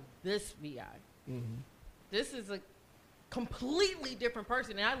don't know this VI. Mm-hmm. This is a completely different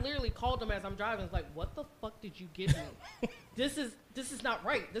person. And I literally called him as I'm driving. It's like, what the fuck did you give me? This is not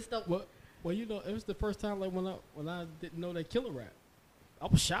right. This stuff. Well, you know, it was the first time like when I didn't know that Killer Rap. I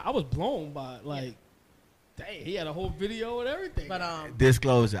was shocked. I was blown by it. Like, dang, he had a whole video and everything. But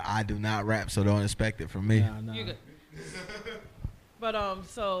disclosure: I do not rap, so don't expect it from me. Nah. You're good. But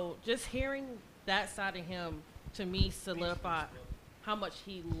so just hearing that side of him to me solidified how much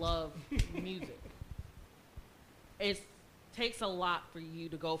he loved music. It takes a lot for you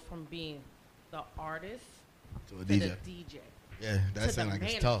to go from being the artist To a the DJ. DJ. Yeah, that to sounds the like it's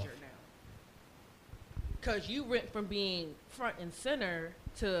manager tough. now. Because you went from being front and center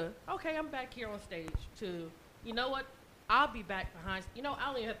to, okay, I'm back here on stage, to, you know what, I'll be back behind. You know, I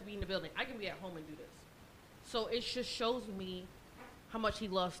don't even have to be in the building. I can be at home and do this. So it just shows me how much he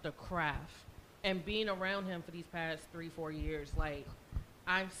loves the craft. And being around him for these past 3-4 years, like,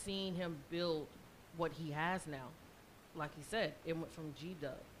 I've seen him build what he has now. Like he said, it went from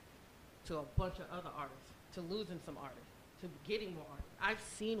G-Dub to a bunch of other artists, to losing some artists, to getting more artists. I've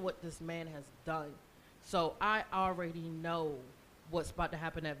seen what this man has done. So I already know what's about to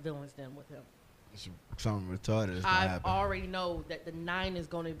happen at Villains Den with him. Something retarded is gonna I happen. already know that the 9 is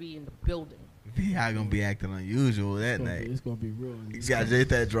going to be in the building. VI gonna be acting unusual that night. It's gonna be real. You gotta get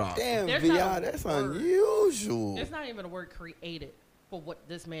that drop. Damn, There's VI, not a that's word. unusual. There's not even a word created for what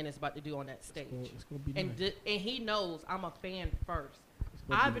this man is about to do on that stage. It's gonna be And nice. and he knows I'm a fan first.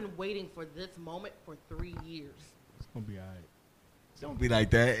 gonna I've be- been waiting for this moment for 3 years. It's gonna be all right. Don't be like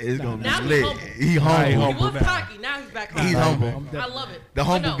that. It's gonna be Now he's lit. humble. He humble. He humble was now. cocky. Now he's back humble. He's humble. I love it. The But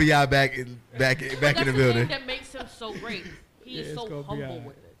humble no, VI back in but the that's building. thing that makes him so great. He Yeah, is it's so gonna be humble alright.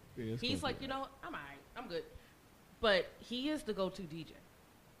 with it. Yeah, it's He's gonna like, be you know, I'm all right. I'm good. But he is the go-to DJ.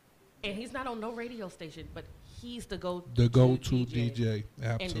 And he's not on no radio station, but he's the go-to DJ. in the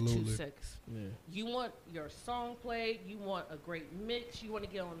Absolutely. 2-6. Yeah. You want your song played. You want a great mix. You want to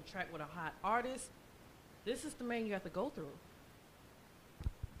get on the track with a hot artist. This is the man you have to go through.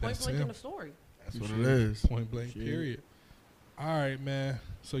 Point That's blank in him. the story. That's what it is. Point blank, period. All right, man.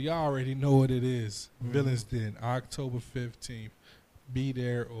 So y'all already know what it is. Villains Den, October 15th. Be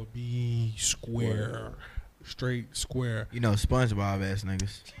there or be square. Straight square. You know, SpongeBob ass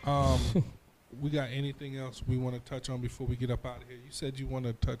niggas. We got anything else we want to touch on before we get up out of here? You said you want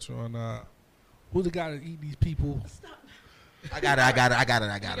to touch on who's the guy that eat these people? I got it.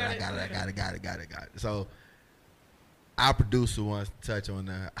 So, our producer wants to touch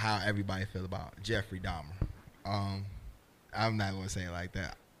on how everybody feel about Jeffrey Dahmer. I'm not gonna say it like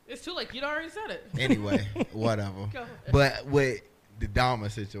that. It's too late. You already said it. Anyway, whatever. Go. But with the Dahmer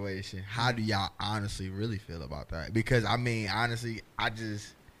situation, how do y'all honestly really feel about that? Because I mean, honestly, I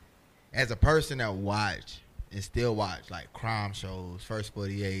just, as a person that watch and still watch like crime shows, First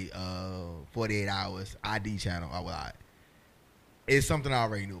 48, 48 Hours, ID channel, it's something I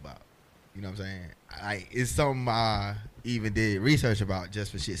already knew about. You know what I'm saying? It's something I even did research about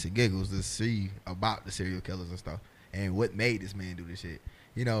just for shits and giggles to see about the serial killers and stuff and what made this man do this shit.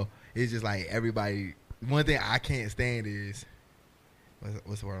 You know, it's just like everybody. One thing I can't stand is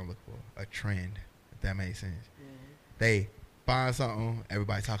what's the word I'm looking for? A trend, if that makes sense. They find something,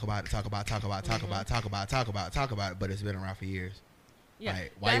 everybody talk about it, but it's been around for years. Yeah,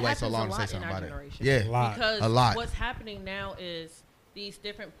 Like, why you wait so happens long a to say lot something in our about it? generation. Yeah, Because a lot. what's happening now is these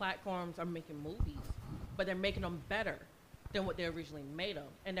different platforms are making movies, but they're making them better than what they originally made them,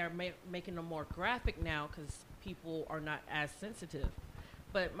 and they're making them more graphic now because people are not as sensitive.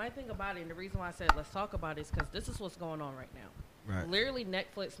 But my thing about it, and the reason why I said let's talk about it, is because this is what's going on right now. Right. Literally,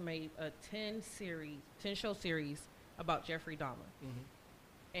 Netflix made a 10-show series about Jeffrey Dahmer.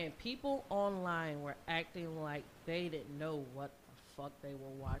 And people online were acting like they didn't know what the fuck they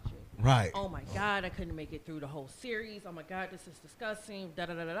were watching. Right. Oh my God, I couldn't make it through the whole series. Oh my God, this is disgusting. Da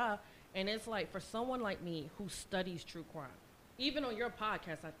da da da da. And it's like, for someone like me who studies true crime, even on your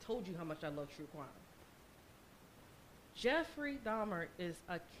podcast, I told you how much I love true crime. Jeffrey Dahmer is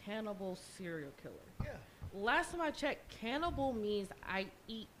a cannibal serial killer. Yeah. Last time I checked, cannibal means I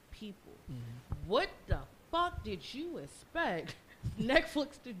eat people. What the fuck did you expect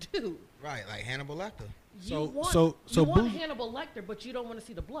Netflix to do? Right, like Hannibal Lecter. You want Boosie, Hannibal Lecter, but you don't want to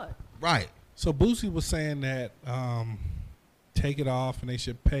see the blood. Right. So Boosie was saying that take it off and they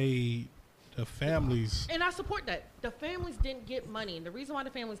should pay the families. And I support that. The families didn't get money. And the reason why the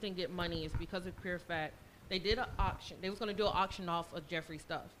families didn't get money is because of pure fact. They did an auction. They was going to do an auction off of Jeffrey's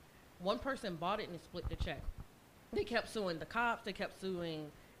stuff. One person bought it and split the check. They kept suing the cops. They kept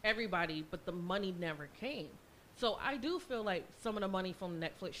suing everybody, but the money never came. So I do feel like some of the money from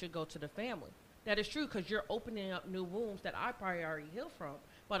Netflix should go to the family. That is true, because you're opening up new wounds that I probably already healed from.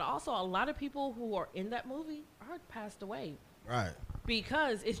 But also, a lot of people who are in that movie are passed away. Right.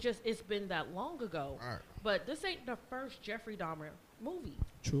 Because it's been that long ago. Right. But this ain't the first Jeffrey Dahmer movie.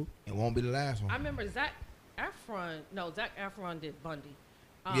 True. It won't be the last one. I remember Zac Efron did Bundy.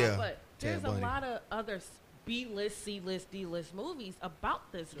 Yeah, But there's Ted Bundy. a lot of other B-list, C-list, D-list movies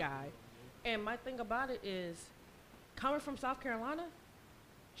about this guy. And my thing about it is, coming from South Carolina,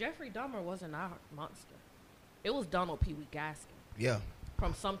 Jeffrey Dahmer wasn't our monster. It was Donald Pee Wee Gaskin. Yeah.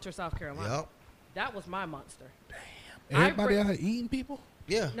 From Sumter, South Carolina. Yep. That was my monster. Everybody out here eating people?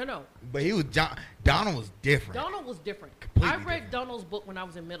 Yeah. No. But he was Donald was different. Donald was different. Completely I read different. Donald's book when I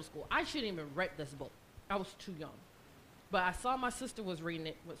was in middle school. I shouldn't even read this book. I was too young. But I saw my sister was reading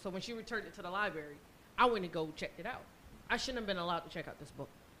it. So when she returned it to the library, I went and go checked it out. I shouldn't have been allowed to check out this book.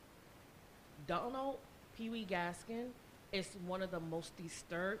 Donald Pee Wee Gaskin is one of the most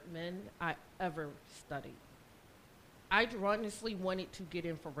disturbed men I ever studied. I honestly wanted to get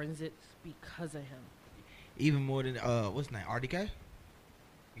in forensics because of him. Even more than what's his name? RDK?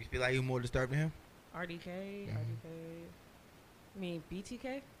 You feel like you're more disturbed than him? RDK. I mean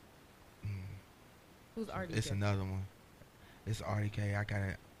BTK? Who's RDK? It's another one. It's RDK. I got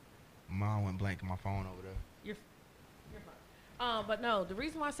it. Mine went blank on my phone over there. You're fine. But no, the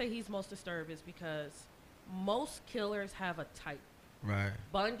reason why I say he's most disturbed is because most killers have a type. Right.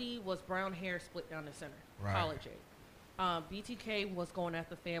 Bundy was brown hair split down the center. Right. College age. BTK was going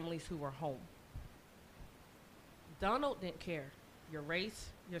after families who were home. Donald didn't care. Your race,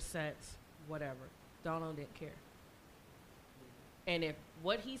 your sex, whatever. Donald didn't care. And if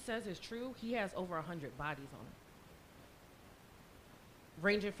what he says is true, he has over 100 bodies on him.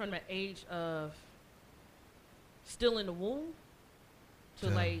 Ranging from the age of still in the womb to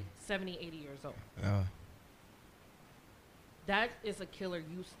like 70, 80 years old. That is a killer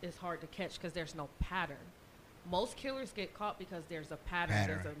it's hard to catch because there's no pattern. Most killers get caught because there's a pattern.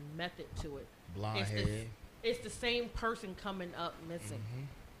 There's a method to it. Blonde head. It's the same person coming up missing.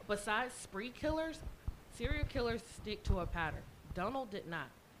 Besides spree killers, serial killers stick to a pattern. Donald did not.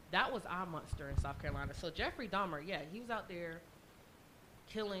 That was our monster in South Carolina. So Jeffrey Dahmer, yeah, he was out there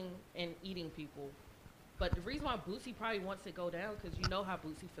killing and eating people. But the reason why Boosie probably wants to go down, because you know how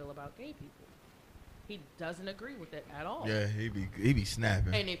Boosie feel about gay people. He doesn't agree with it at all. Yeah, he be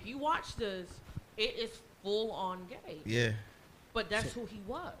snapping. And if you watch this, it is full on gay. Yeah. But that's who he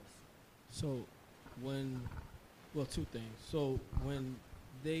was. So two things. So when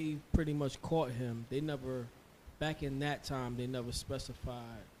they pretty much caught him, they never, back in that time, they never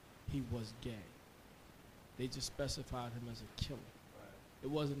specified he was gay. They just specified him as a killer. It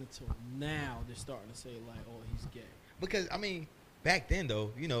wasn't until now they're starting to say like, oh, he's gay. Because I mean, back then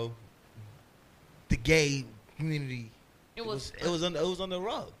though, you know, the gay community, it was on the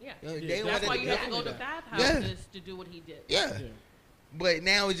rug. Yeah. That's why you have to go to bathhouses to do what he did. Yeah. But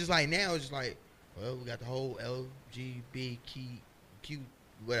now it's just like, well, we got the whole LGBTQ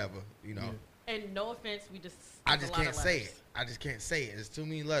whatever, you know. And no offense, I just can't say it. It's too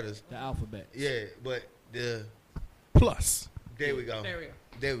many letters. The alphabet. Yeah, but the plus. There we go.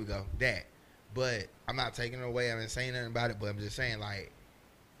 There we go. That. But I'm not taking it away. I haven't saying nothing about it, but I'm just saying like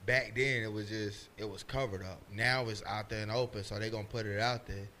back then it was covered up. Now it's out there in the open, so they're gonna put it out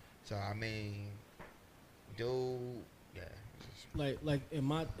there. So I mean, dude, yeah. Like in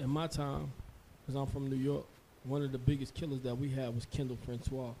my time, because I'm from New York, one of the biggest killers that we had was Kendall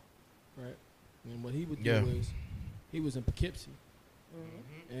Francois, right? And what he would do is he was in Poughkeepsie,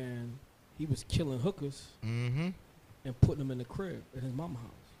 and he was killing hookers and putting them in the crib at his mama's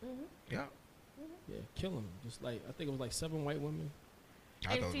house. Yeah. Yeah, killing them. Just like I think it was like 7 white women. I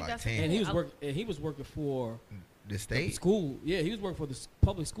thought it was like 10. And he was working for The state school. Yeah, he was working for the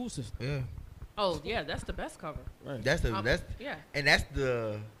public school system. Yeah. Oh yeah, that's the best cover. Right. That's yeah. And that's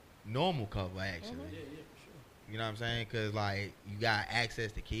the normal cover actually. Mhm. Yeah, for sure. You know what I'm saying? Cause like you got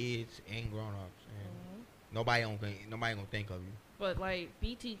access to kids and grown ups, and nobody gonna think of you. But like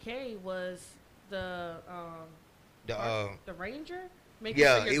BTK was the ranger. Making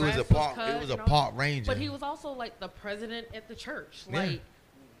Yeah, sure it your was a grass park. cut It was a and all park that. ranger. But he was also like the president at the church. Yeah. Like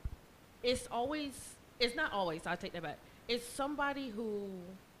it's not always. I take that back. It's somebody who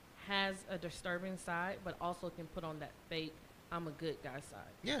has a disturbing side, but also can put on that fake I'm a good guy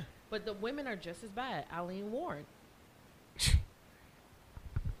side. Yeah. But the women are just as bad. Eileen Warren.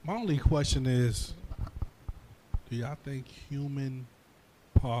 My only question is, do y'all think human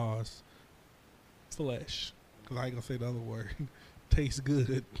flesh, because I ain't gonna say the other word, tastes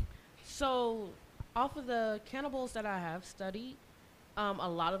good? So, off of the cannibals that I have studied, a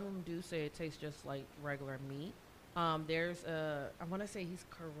lot of them do say it tastes just like regular meat. There's I want to say he's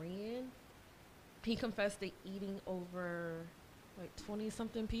Korean. He confessed to eating over like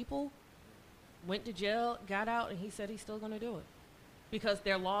 20-something people. Went to jail, got out, and he said he's still going to do it because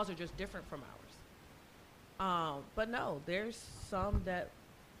their laws are just different from ours. But no, there's some that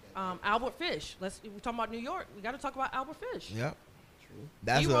Albert Fish. We're talking about New York. We got to talk about Albert Fish. Yep. True.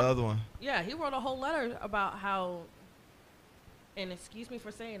 That's the other one. Yeah, he wrote a whole letter about how, and excuse me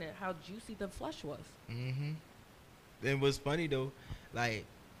for saying it, how juicy the flesh was. Mm-hmm. And what's funny though, like,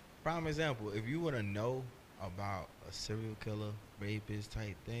 prime example, if you want to know about a serial killer, rapist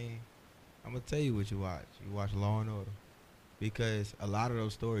type thing, I'm gonna tell you what you watch. You watch Law and Order, because a lot of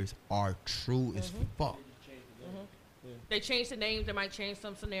those stories are true as fuck. They change the names. They might change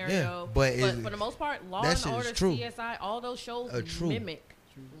some scenario. Yeah, but for the most part, Law and Order, true. CSI, all those shows mimic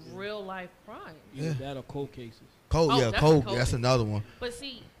real life crime. Yeah, that or cold cases. Cold. That's another one. But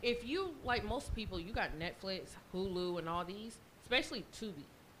see, if you like most people, you got Netflix, Hulu, and all these, especially Tubi.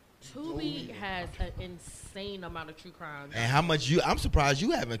 Tubi has an insane amount of true crime. And how much I'm surprised you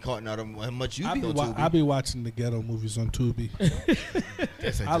haven't caught none of them. How much you be on Tubi? I be watching the ghetto movies on Tubi.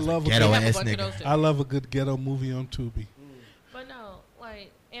 I love ghetto ass nigga. I love a good ghetto movie on Tubi. But no,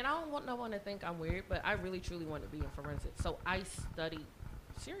 like, and I don't want no one to think I'm weird, but I really truly want to be in forensics. So I studied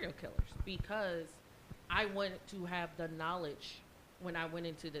serial killers because I wanted to have the knowledge when I went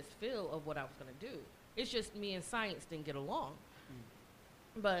into this field of what I was going to do. It's just me and science didn't get along.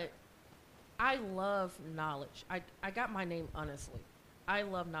 But I love knowledge. I got my name honestly. I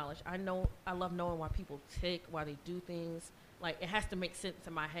love knowledge. I love knowing why people tick, why they do things. Like, it has to make sense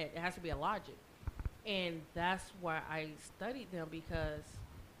in my head. It has to be a logic. And that's why I studied them because,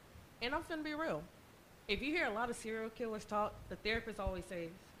 and I'm finna be real. If you hear a lot of serial killers talk, the therapists always say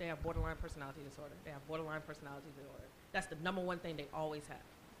they have borderline personality disorder. They have borderline personality disorder. That's the number one thing they always have.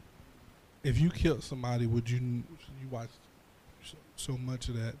 If you killed somebody, would you watch so much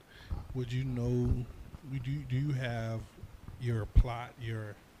of that? Would you know? Do you have your plot,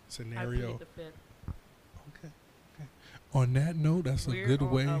 your scenario? I plead the fifth. Okay. On that note, that's a good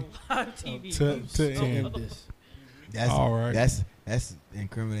way to end this. That's all right. That's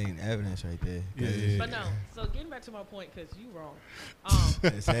incriminating evidence right there. Yeah. But no, so getting back to my point, because you wrong.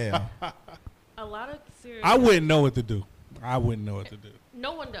 It's hell. A lot of serious. I wouldn't know what to do.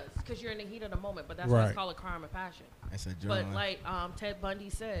 No one does, because you're in the heat of the moment. But that's why it's called a crime of passion. That's a drama. But like Ted Bundy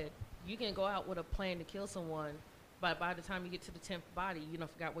said, you can go out with a plan to kill someone, but by the time you get to the 10th body, you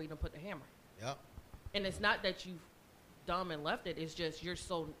don't forgot where you don't put the hammer. Yep. And it's not that you dumb and left it. It's just you're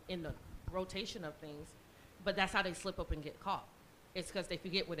so in the rotation of things. But that's how they slip up and get caught. It's because they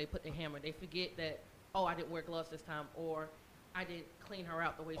forget where they put the hammer. They forget that, oh, I didn't wear gloves this time, or I didn't clean her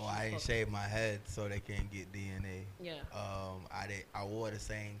out the way she was I didn't supposed shave my head so they can't get DNA. Yeah. I wore the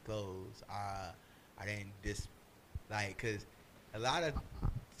same clothes. I didn't because a lot of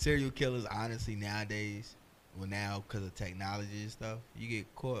serial killers, honestly, nowadays, now because of technology and stuff, you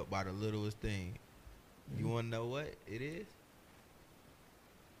get caught by the littlest thing. You want to know what it is?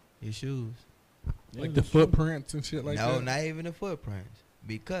 Your shoes. Like the footprints and shit like that? No, not even the footprints.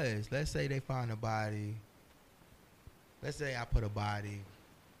 Because let's say they find a body. Let's say I put a body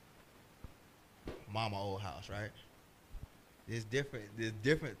mama old house, right? There's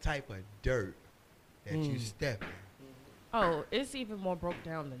different type of dirt that you step in. Oh, it's even more broke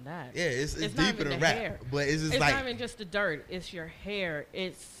down than that. Yeah, it's not deeper even than the rap. hair. But it's just it's like not even just the dirt. It's your hair.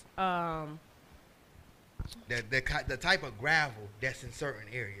 It's the type of gravel that's in certain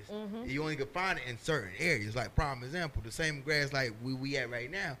areas. You only can find it in certain areas. Like prime example, the same grass like we at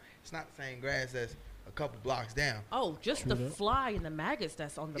right now. It's not the same grass that's a couple blocks down. Oh, just the fly and the maggots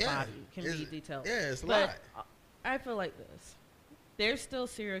that's on the body can be detailed. Yeah, it's a but lot. I feel like this. There's still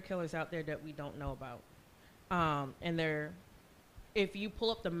serial killers out there that we don't know about. And if you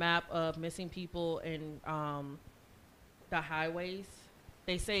pull up the map of missing people in the highways,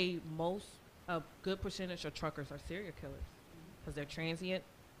 they say a good percentage of truckers are serial killers because they're transient,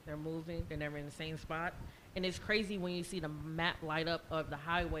 they're moving, they're never in the same spot. And it's crazy when you see the map light up of the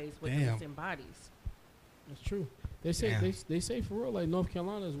highways with missing bodies. That's true. They say they say for real, like North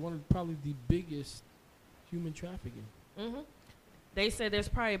Carolina is one of probably the biggest human trafficking. Mm-hmm. They say there's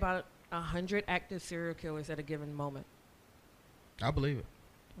probably about 100 active serial killers at a given moment. I believe it.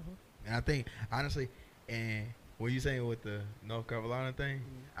 Mm-hmm. And I think, honestly, and what you saying with the North Carolina thing,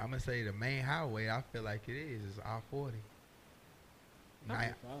 I'm going to say the main highway I feel like it is I-40.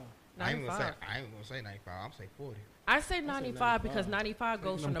 95. I ain't gonna say 95. I'm say 40. I say 95 because 95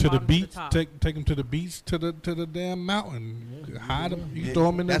 goes from the to the bottom beach. to the top. Take them to the beach to the damn mountain. Yeah. Hide them. You throw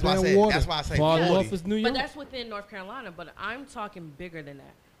them in the That's why I damn said- water. that's why I say Far 40. north is New York. But that's within North Carolina. But I'm talking bigger than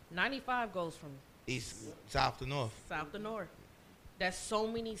that. 95 goes from East, south to north. south to north. That's so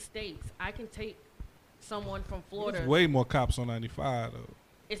many states. I can take someone from Florida. There's way more cops on 95 though.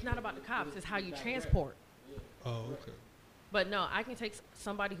 It's not about the cops. It's how you transport. Oh, okay. But no, I can take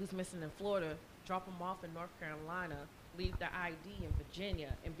somebody who's missing in Florida, drop them off in North Carolina, leave the ID in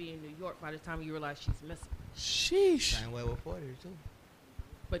Virginia, and be in New York by the time you realize she's missing. Sheesh. Same way with 40 too.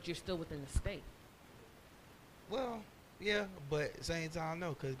 But you're still within the state. Well, yeah, but at the same time,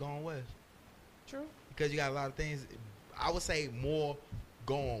 no, because going west. True. Because you got a lot of things. I would say more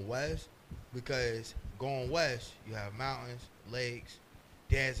going west, because going west, you have mountains, lakes,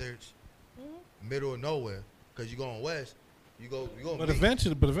 deserts, middle of nowhere. Because you're going west, But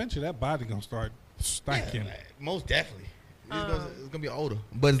eventually that body gonna start stinking. Yeah, most definitely. It's gonna be older.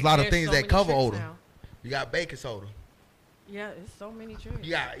 But there's a lot of things that cover older. Now. You got baking soda. Yeah, it's so many tricks.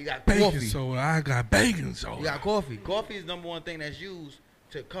 You got Baking coffee. soda. I got baking soda. You got coffee. Coffee is the number one thing that's used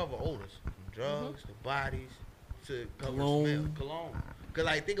to cover odors, from drugs to bodies to cover Cologne. smell. Cologne. Because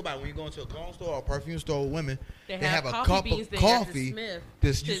like think about it, when you go into a cologne store or a perfume store with women, They they have have a coffee cup beans of that you have to coffee sniff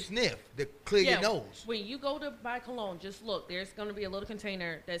that you to- sniff to clear your nose. When you go to buy cologne, just look. There's going to be a little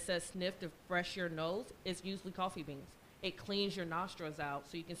container that says sniff to fresh your nose. It's usually coffee beans. It cleans your nostrils out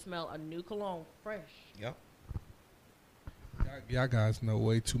so you can smell a new cologne fresh. Yep. Y'all guys know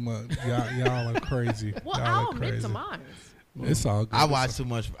way too much. Y'all are crazy. Well, y'all I'll are admit crazy. to mine. It's all good. I watch too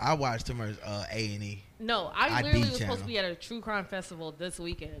much A&E. No, I ID literally was channel. supposed to be at a true crime festival this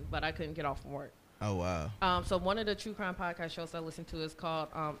weekend, but I couldn't get off from work. Oh wow. So one of the true crime podcast shows I listen to is called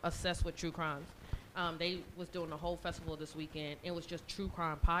Obsessed with True Crimes. They was doing a whole festival this weekend. It was just true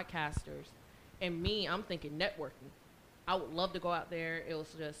crime podcasters. And me, I'm thinking networking. I would love to go out there. It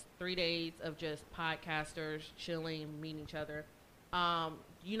was just 3 days of just podcasters chilling, meeting each other.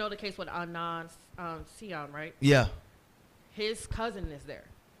 You know the case with Anon Sion, right? Yeah. His cousin is there.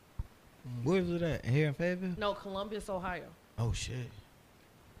 Where was it at? Here in Fayetteville? No, Columbus, Ohio. Oh shit.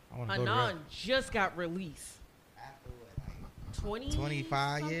 I want to go to Anon just got released.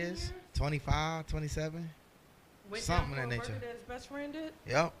 25 years? 25, 27? Went Something down of for that a nature. murder that his best friend did.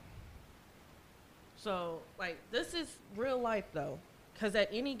 Yep. So, like, this is real life, though. Because at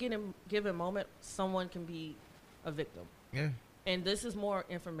any given moment, someone can be a victim. Yeah. And this is more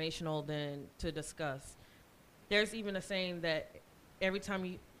informational than to discuss. There's even a saying that every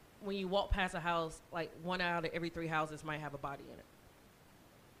time when you walk past a house, like 1 out of every 3 houses might have a body in it.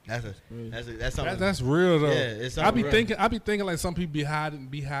 That's something. That's real though. Yeah, it's I be something real. thinking like some people be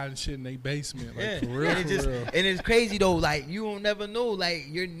hiding shit in their basement. Like, Yeah. for real, And, and it's crazy though. Like you don't never know. Like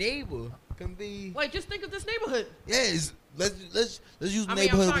your neighbor can be. Like, just think of this neighborhood. Yes. Let's use the I mean,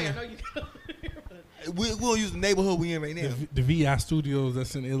 I'm neighborhood. sorry, we I in. know you. We don't use the neighborhood we in right now. The VI Studios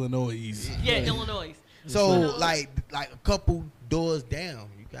that's in Illinois. Yeah, Illinois. So like a couple doors down,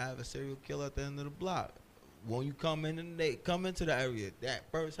 you can have a serial killer at the end of the block. When you come into the area, that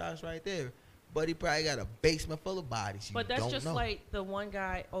first house right there, buddy probably got a basement full of bodies. But that's don't just know. like the one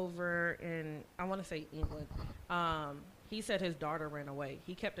guy over in, I want to say England. He said his daughter ran away.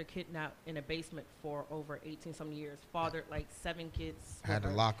 He kept her kidnapped in a basement for over 18-some years. Fathered like 7 kids. Had with a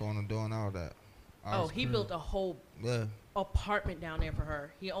her. lock on the door and all that. Oh, he built a whole Yeah. apartment down there for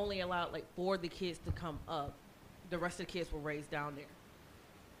her. He only allowed like 4 of the kids to come up. The rest of the kids were raised down there.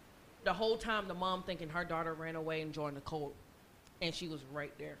 The whole time, the mom thinking her daughter ran away and joined the cult, and she was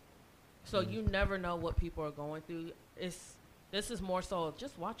right there. So you never know what people are going through. This is more so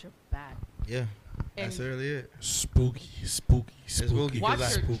just watch your back. Yeah. That's And- really it. Spooky. Watch your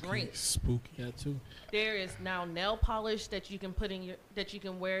spooky, drink. spooky. That too. There is now nail polish that you can put in that you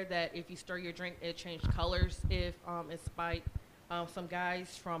can wear. That if you stir your drink, it changes colors. If it's spiked, some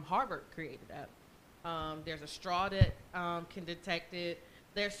guys from Harvard created that. There's a straw that can detect it.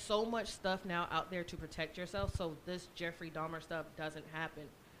 there's so much stuff now out there to protect yourself. So this Jeffrey Dahmer stuff doesn't happen,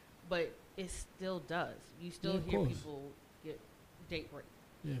 but it still does. You still of hear course. people get date raped.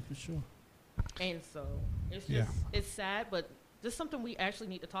 Yeah, for sure. And so it's just it's sad, but this is something we actually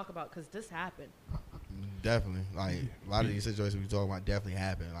need to talk about because this happened. Definitely, like a lot of these situations we talk about definitely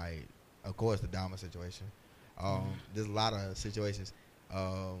happen. Like, of course, the Dahmer situation. There's a lot of situations.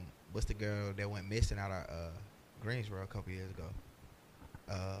 What's the girl that went missing out of Greensboro a couple years ago?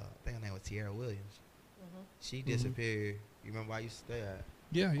 I think her name was Tierra Williams. She disappeared. You remember I used to stay at?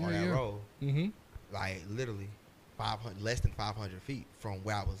 On that road. Like literally 500, less than 500 feet from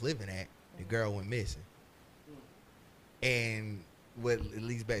where I was living at. The girl went missing. And what it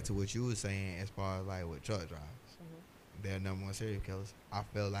leads back to what you were saying as far as like with truck drivers. They're number one serial killers. I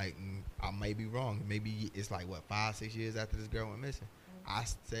feel like I may be wrong. Maybe it's like what 5-6 years after this girl went missing. I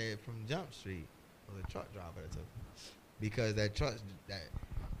said from Jump Street was a truck driver that took her. Because that truck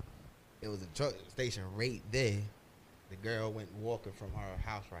it was a truck station right there. The girl went walking from her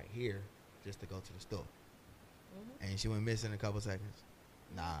house right here just to go to the store. And she went missing in a couple seconds.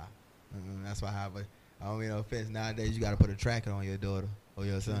 Nah. That's why I have I don't mean no offense. Nowadays, you got to put a tracker on your daughter or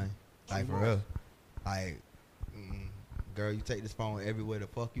your son. Like, for real. Like, girl, you take this phone everywhere the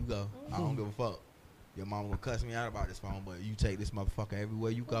fuck you go. I don't give a fuck. Your mama will cuss me out about this phone, but you take this motherfucker everywhere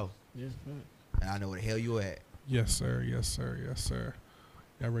you go. Yeah, and I know where the hell you at. Yes, sir. Yes, sir. Yes, sir.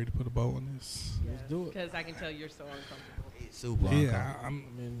 Y'all ready to put a bow on this? Let's do it. Because I can tell you're so uncomfortable. It's super uncomfortable. I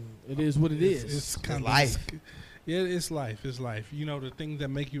mean, it is what it is. It's kind of life. Yeah, it's life. It's life. You know, the things that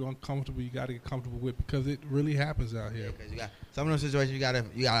make you uncomfortable, you got to get comfortable with because it really happens out here. Yeah, because you got some of those situations you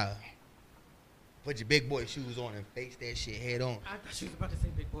gotta put your big boy shoes on and face that shit head on. I thought you was about to say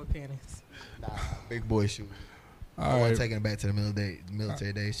big boy panties. Nah, big boy shoes. I wasn't taking it back to the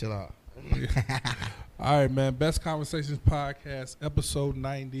military days. Chill out. All right, man. Best Conversations Podcast, episode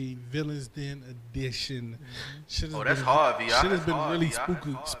 90, Villains Den edition. That's hard, VR. Shit has been really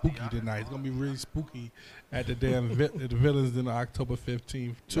spooky tonight. It's gonna be really spooky at the damn the Villains Den October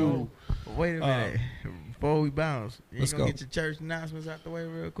 15th too. Wait a minute. Before we bounce, you let's gonna go. get your church announcements out the way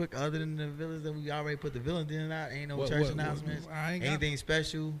real quick. Other than the Villains, that we already put the Villains Den out. Ain't no church announcements. Anything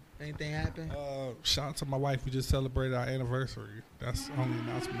special? Anything happen? Shout out to my wife. We just celebrated our anniversary. That's the only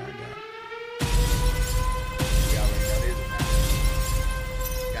announcement I got.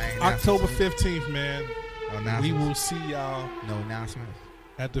 October 15th, man. No we will see y'all. No announcements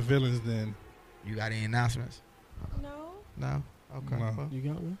at the Villains Den. You got any announcements? No. Okay. No. You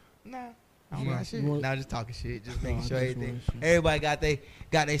got one? Nah. I don't got shit. Want- Nah, just talking shit. Just making I sure just everything. wanna- Everybody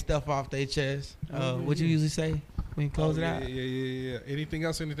got they stuff off their chest. What you usually say when you close it out? Yeah. Anything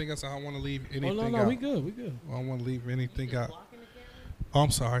else? I don't want to leave anything out. No, we good. I don't want to leave anything out. Oh,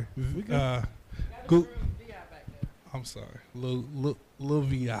 I'm sorry. We good. I'm sorry. Lil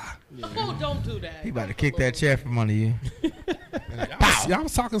VI. Oh, don't do that. He about to kick that chair from under you. Y'all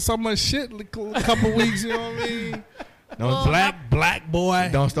was talking so much shit a couple weeks, you know what I mean? Don't black boy.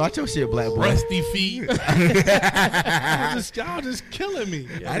 Don't start your shit, black boy. Rusty feet. y'all just killing me.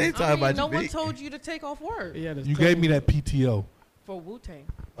 I didn't talk about no your one feet. told you to take off work. Yeah, You gave me that PTO. For Wu-Tang.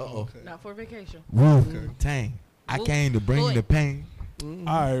 Uh-oh. Not for vacation. Wu-Tang. I came to bring the pain. All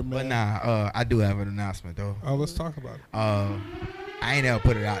right, man. But nah, I do have an announcement though. Oh, let's talk about it. I ain't never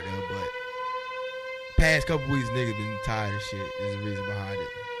put it out there, but past couple weeks niggas been tired of shit. Is the reason behind it.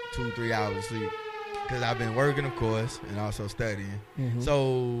 2-3 hours of sleep. Because I've been working, of course, and also studying.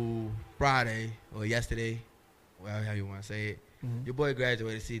 So Friday or yesterday, well, how you want to say it, your boy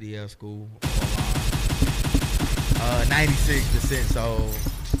graduated CDL school. 96%. So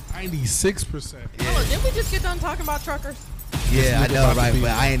 96%. Yeah. Hold on, didn't we just get done talking about truckers? Yeah, I know, right?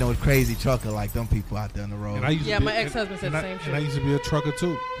 But I ain't no crazy trucker like them people out there on the road. Yeah, my ex-husband said the same shit. And I used to be a trucker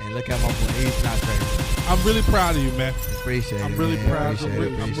too. And look at my boy, he's not crazy. I'm really proud of you, man. Appreciate it. I'm really man. proud. I'm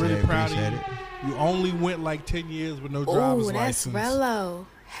really proud of Appreciate you. it. You only went like 10 years with no driver's Ooh, that's license. Rello.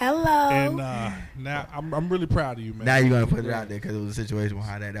 Hello. And now I'm really proud of you, man. Now you're gonna put it out there because it was a situation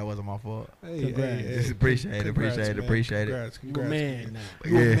behind that. That wasn't my fault. Hey, just appreciate it. Congrats, Appreciate man. it. Congrats. You a man now.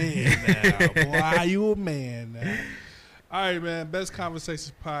 You a man now. Boy, you a man now. All right, man. Best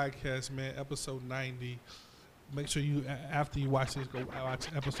Conversations Podcast, man. Episode 90. Make sure you, after you watch this, go watch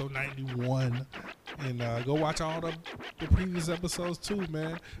episode 91. And go watch all the previous episodes, too,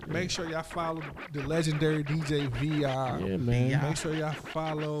 man. Make sure y'all follow the legendary DJ VR. Yeah, man. Make sure y'all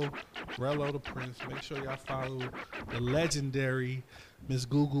follow Rello the Prince. Make sure y'all follow the legendary Miss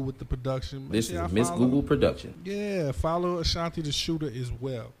Google with the production. This is Miss Google production. Yeah, follow Ashanti the Shooter as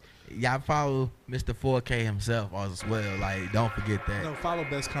well. Y'all follow Mr. 4K himself as well. Like, don't forget that. No, follow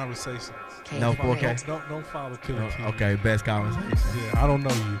Best Conversations. No, 4K. Don't follow Killer King. Okay, Best Conversations. Yeah, I don't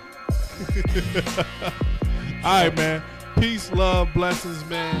know you. All right, man. Peace, love, blessings,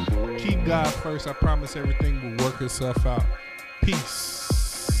 man. Keep God first. I promise everything will work itself out. Peace.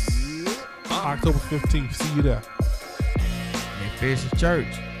 October 15th. See you there. McPherson's Church.